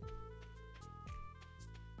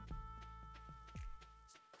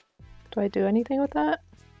 Do I do anything with that?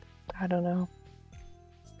 I don't know.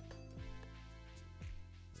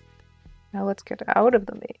 Now let's get out of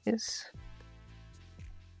the maze.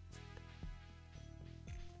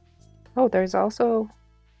 Oh, there's also...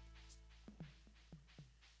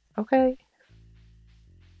 Okay.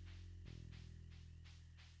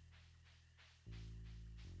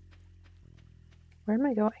 Where am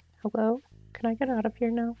I going? Hello? Can I get out of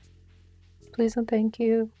here now? Please and thank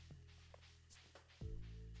you.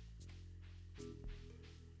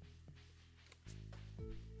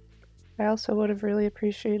 I also would have really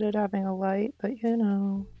appreciated having a light, but you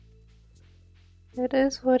know, it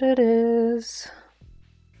is what it is.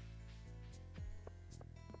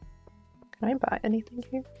 Can I buy anything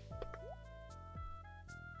here?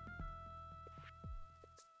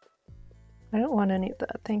 I don't want any of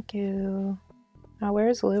that, thank you. Now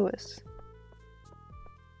where's Lewis?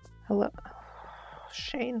 Hello?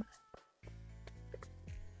 Shane.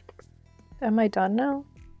 Am I done now?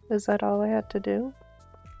 Is that all I had to do?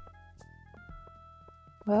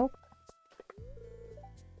 Well.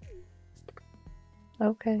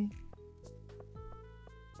 Okay.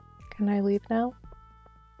 Can I leave now?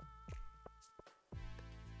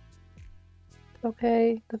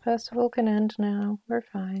 Okay, the festival can end now. We're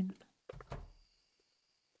fine.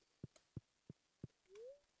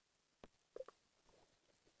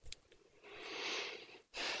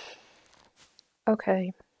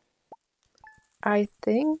 Okay. I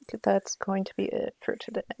think that's going to be it for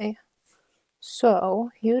today.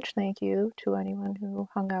 So, huge thank you to anyone who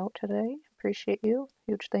hung out today. Appreciate you.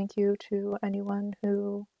 Huge thank you to anyone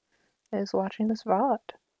who is watching this VOD.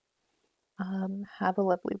 Have a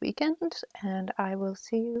lovely weekend, and I will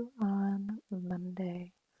see you on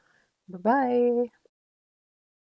Monday. Bye-bye.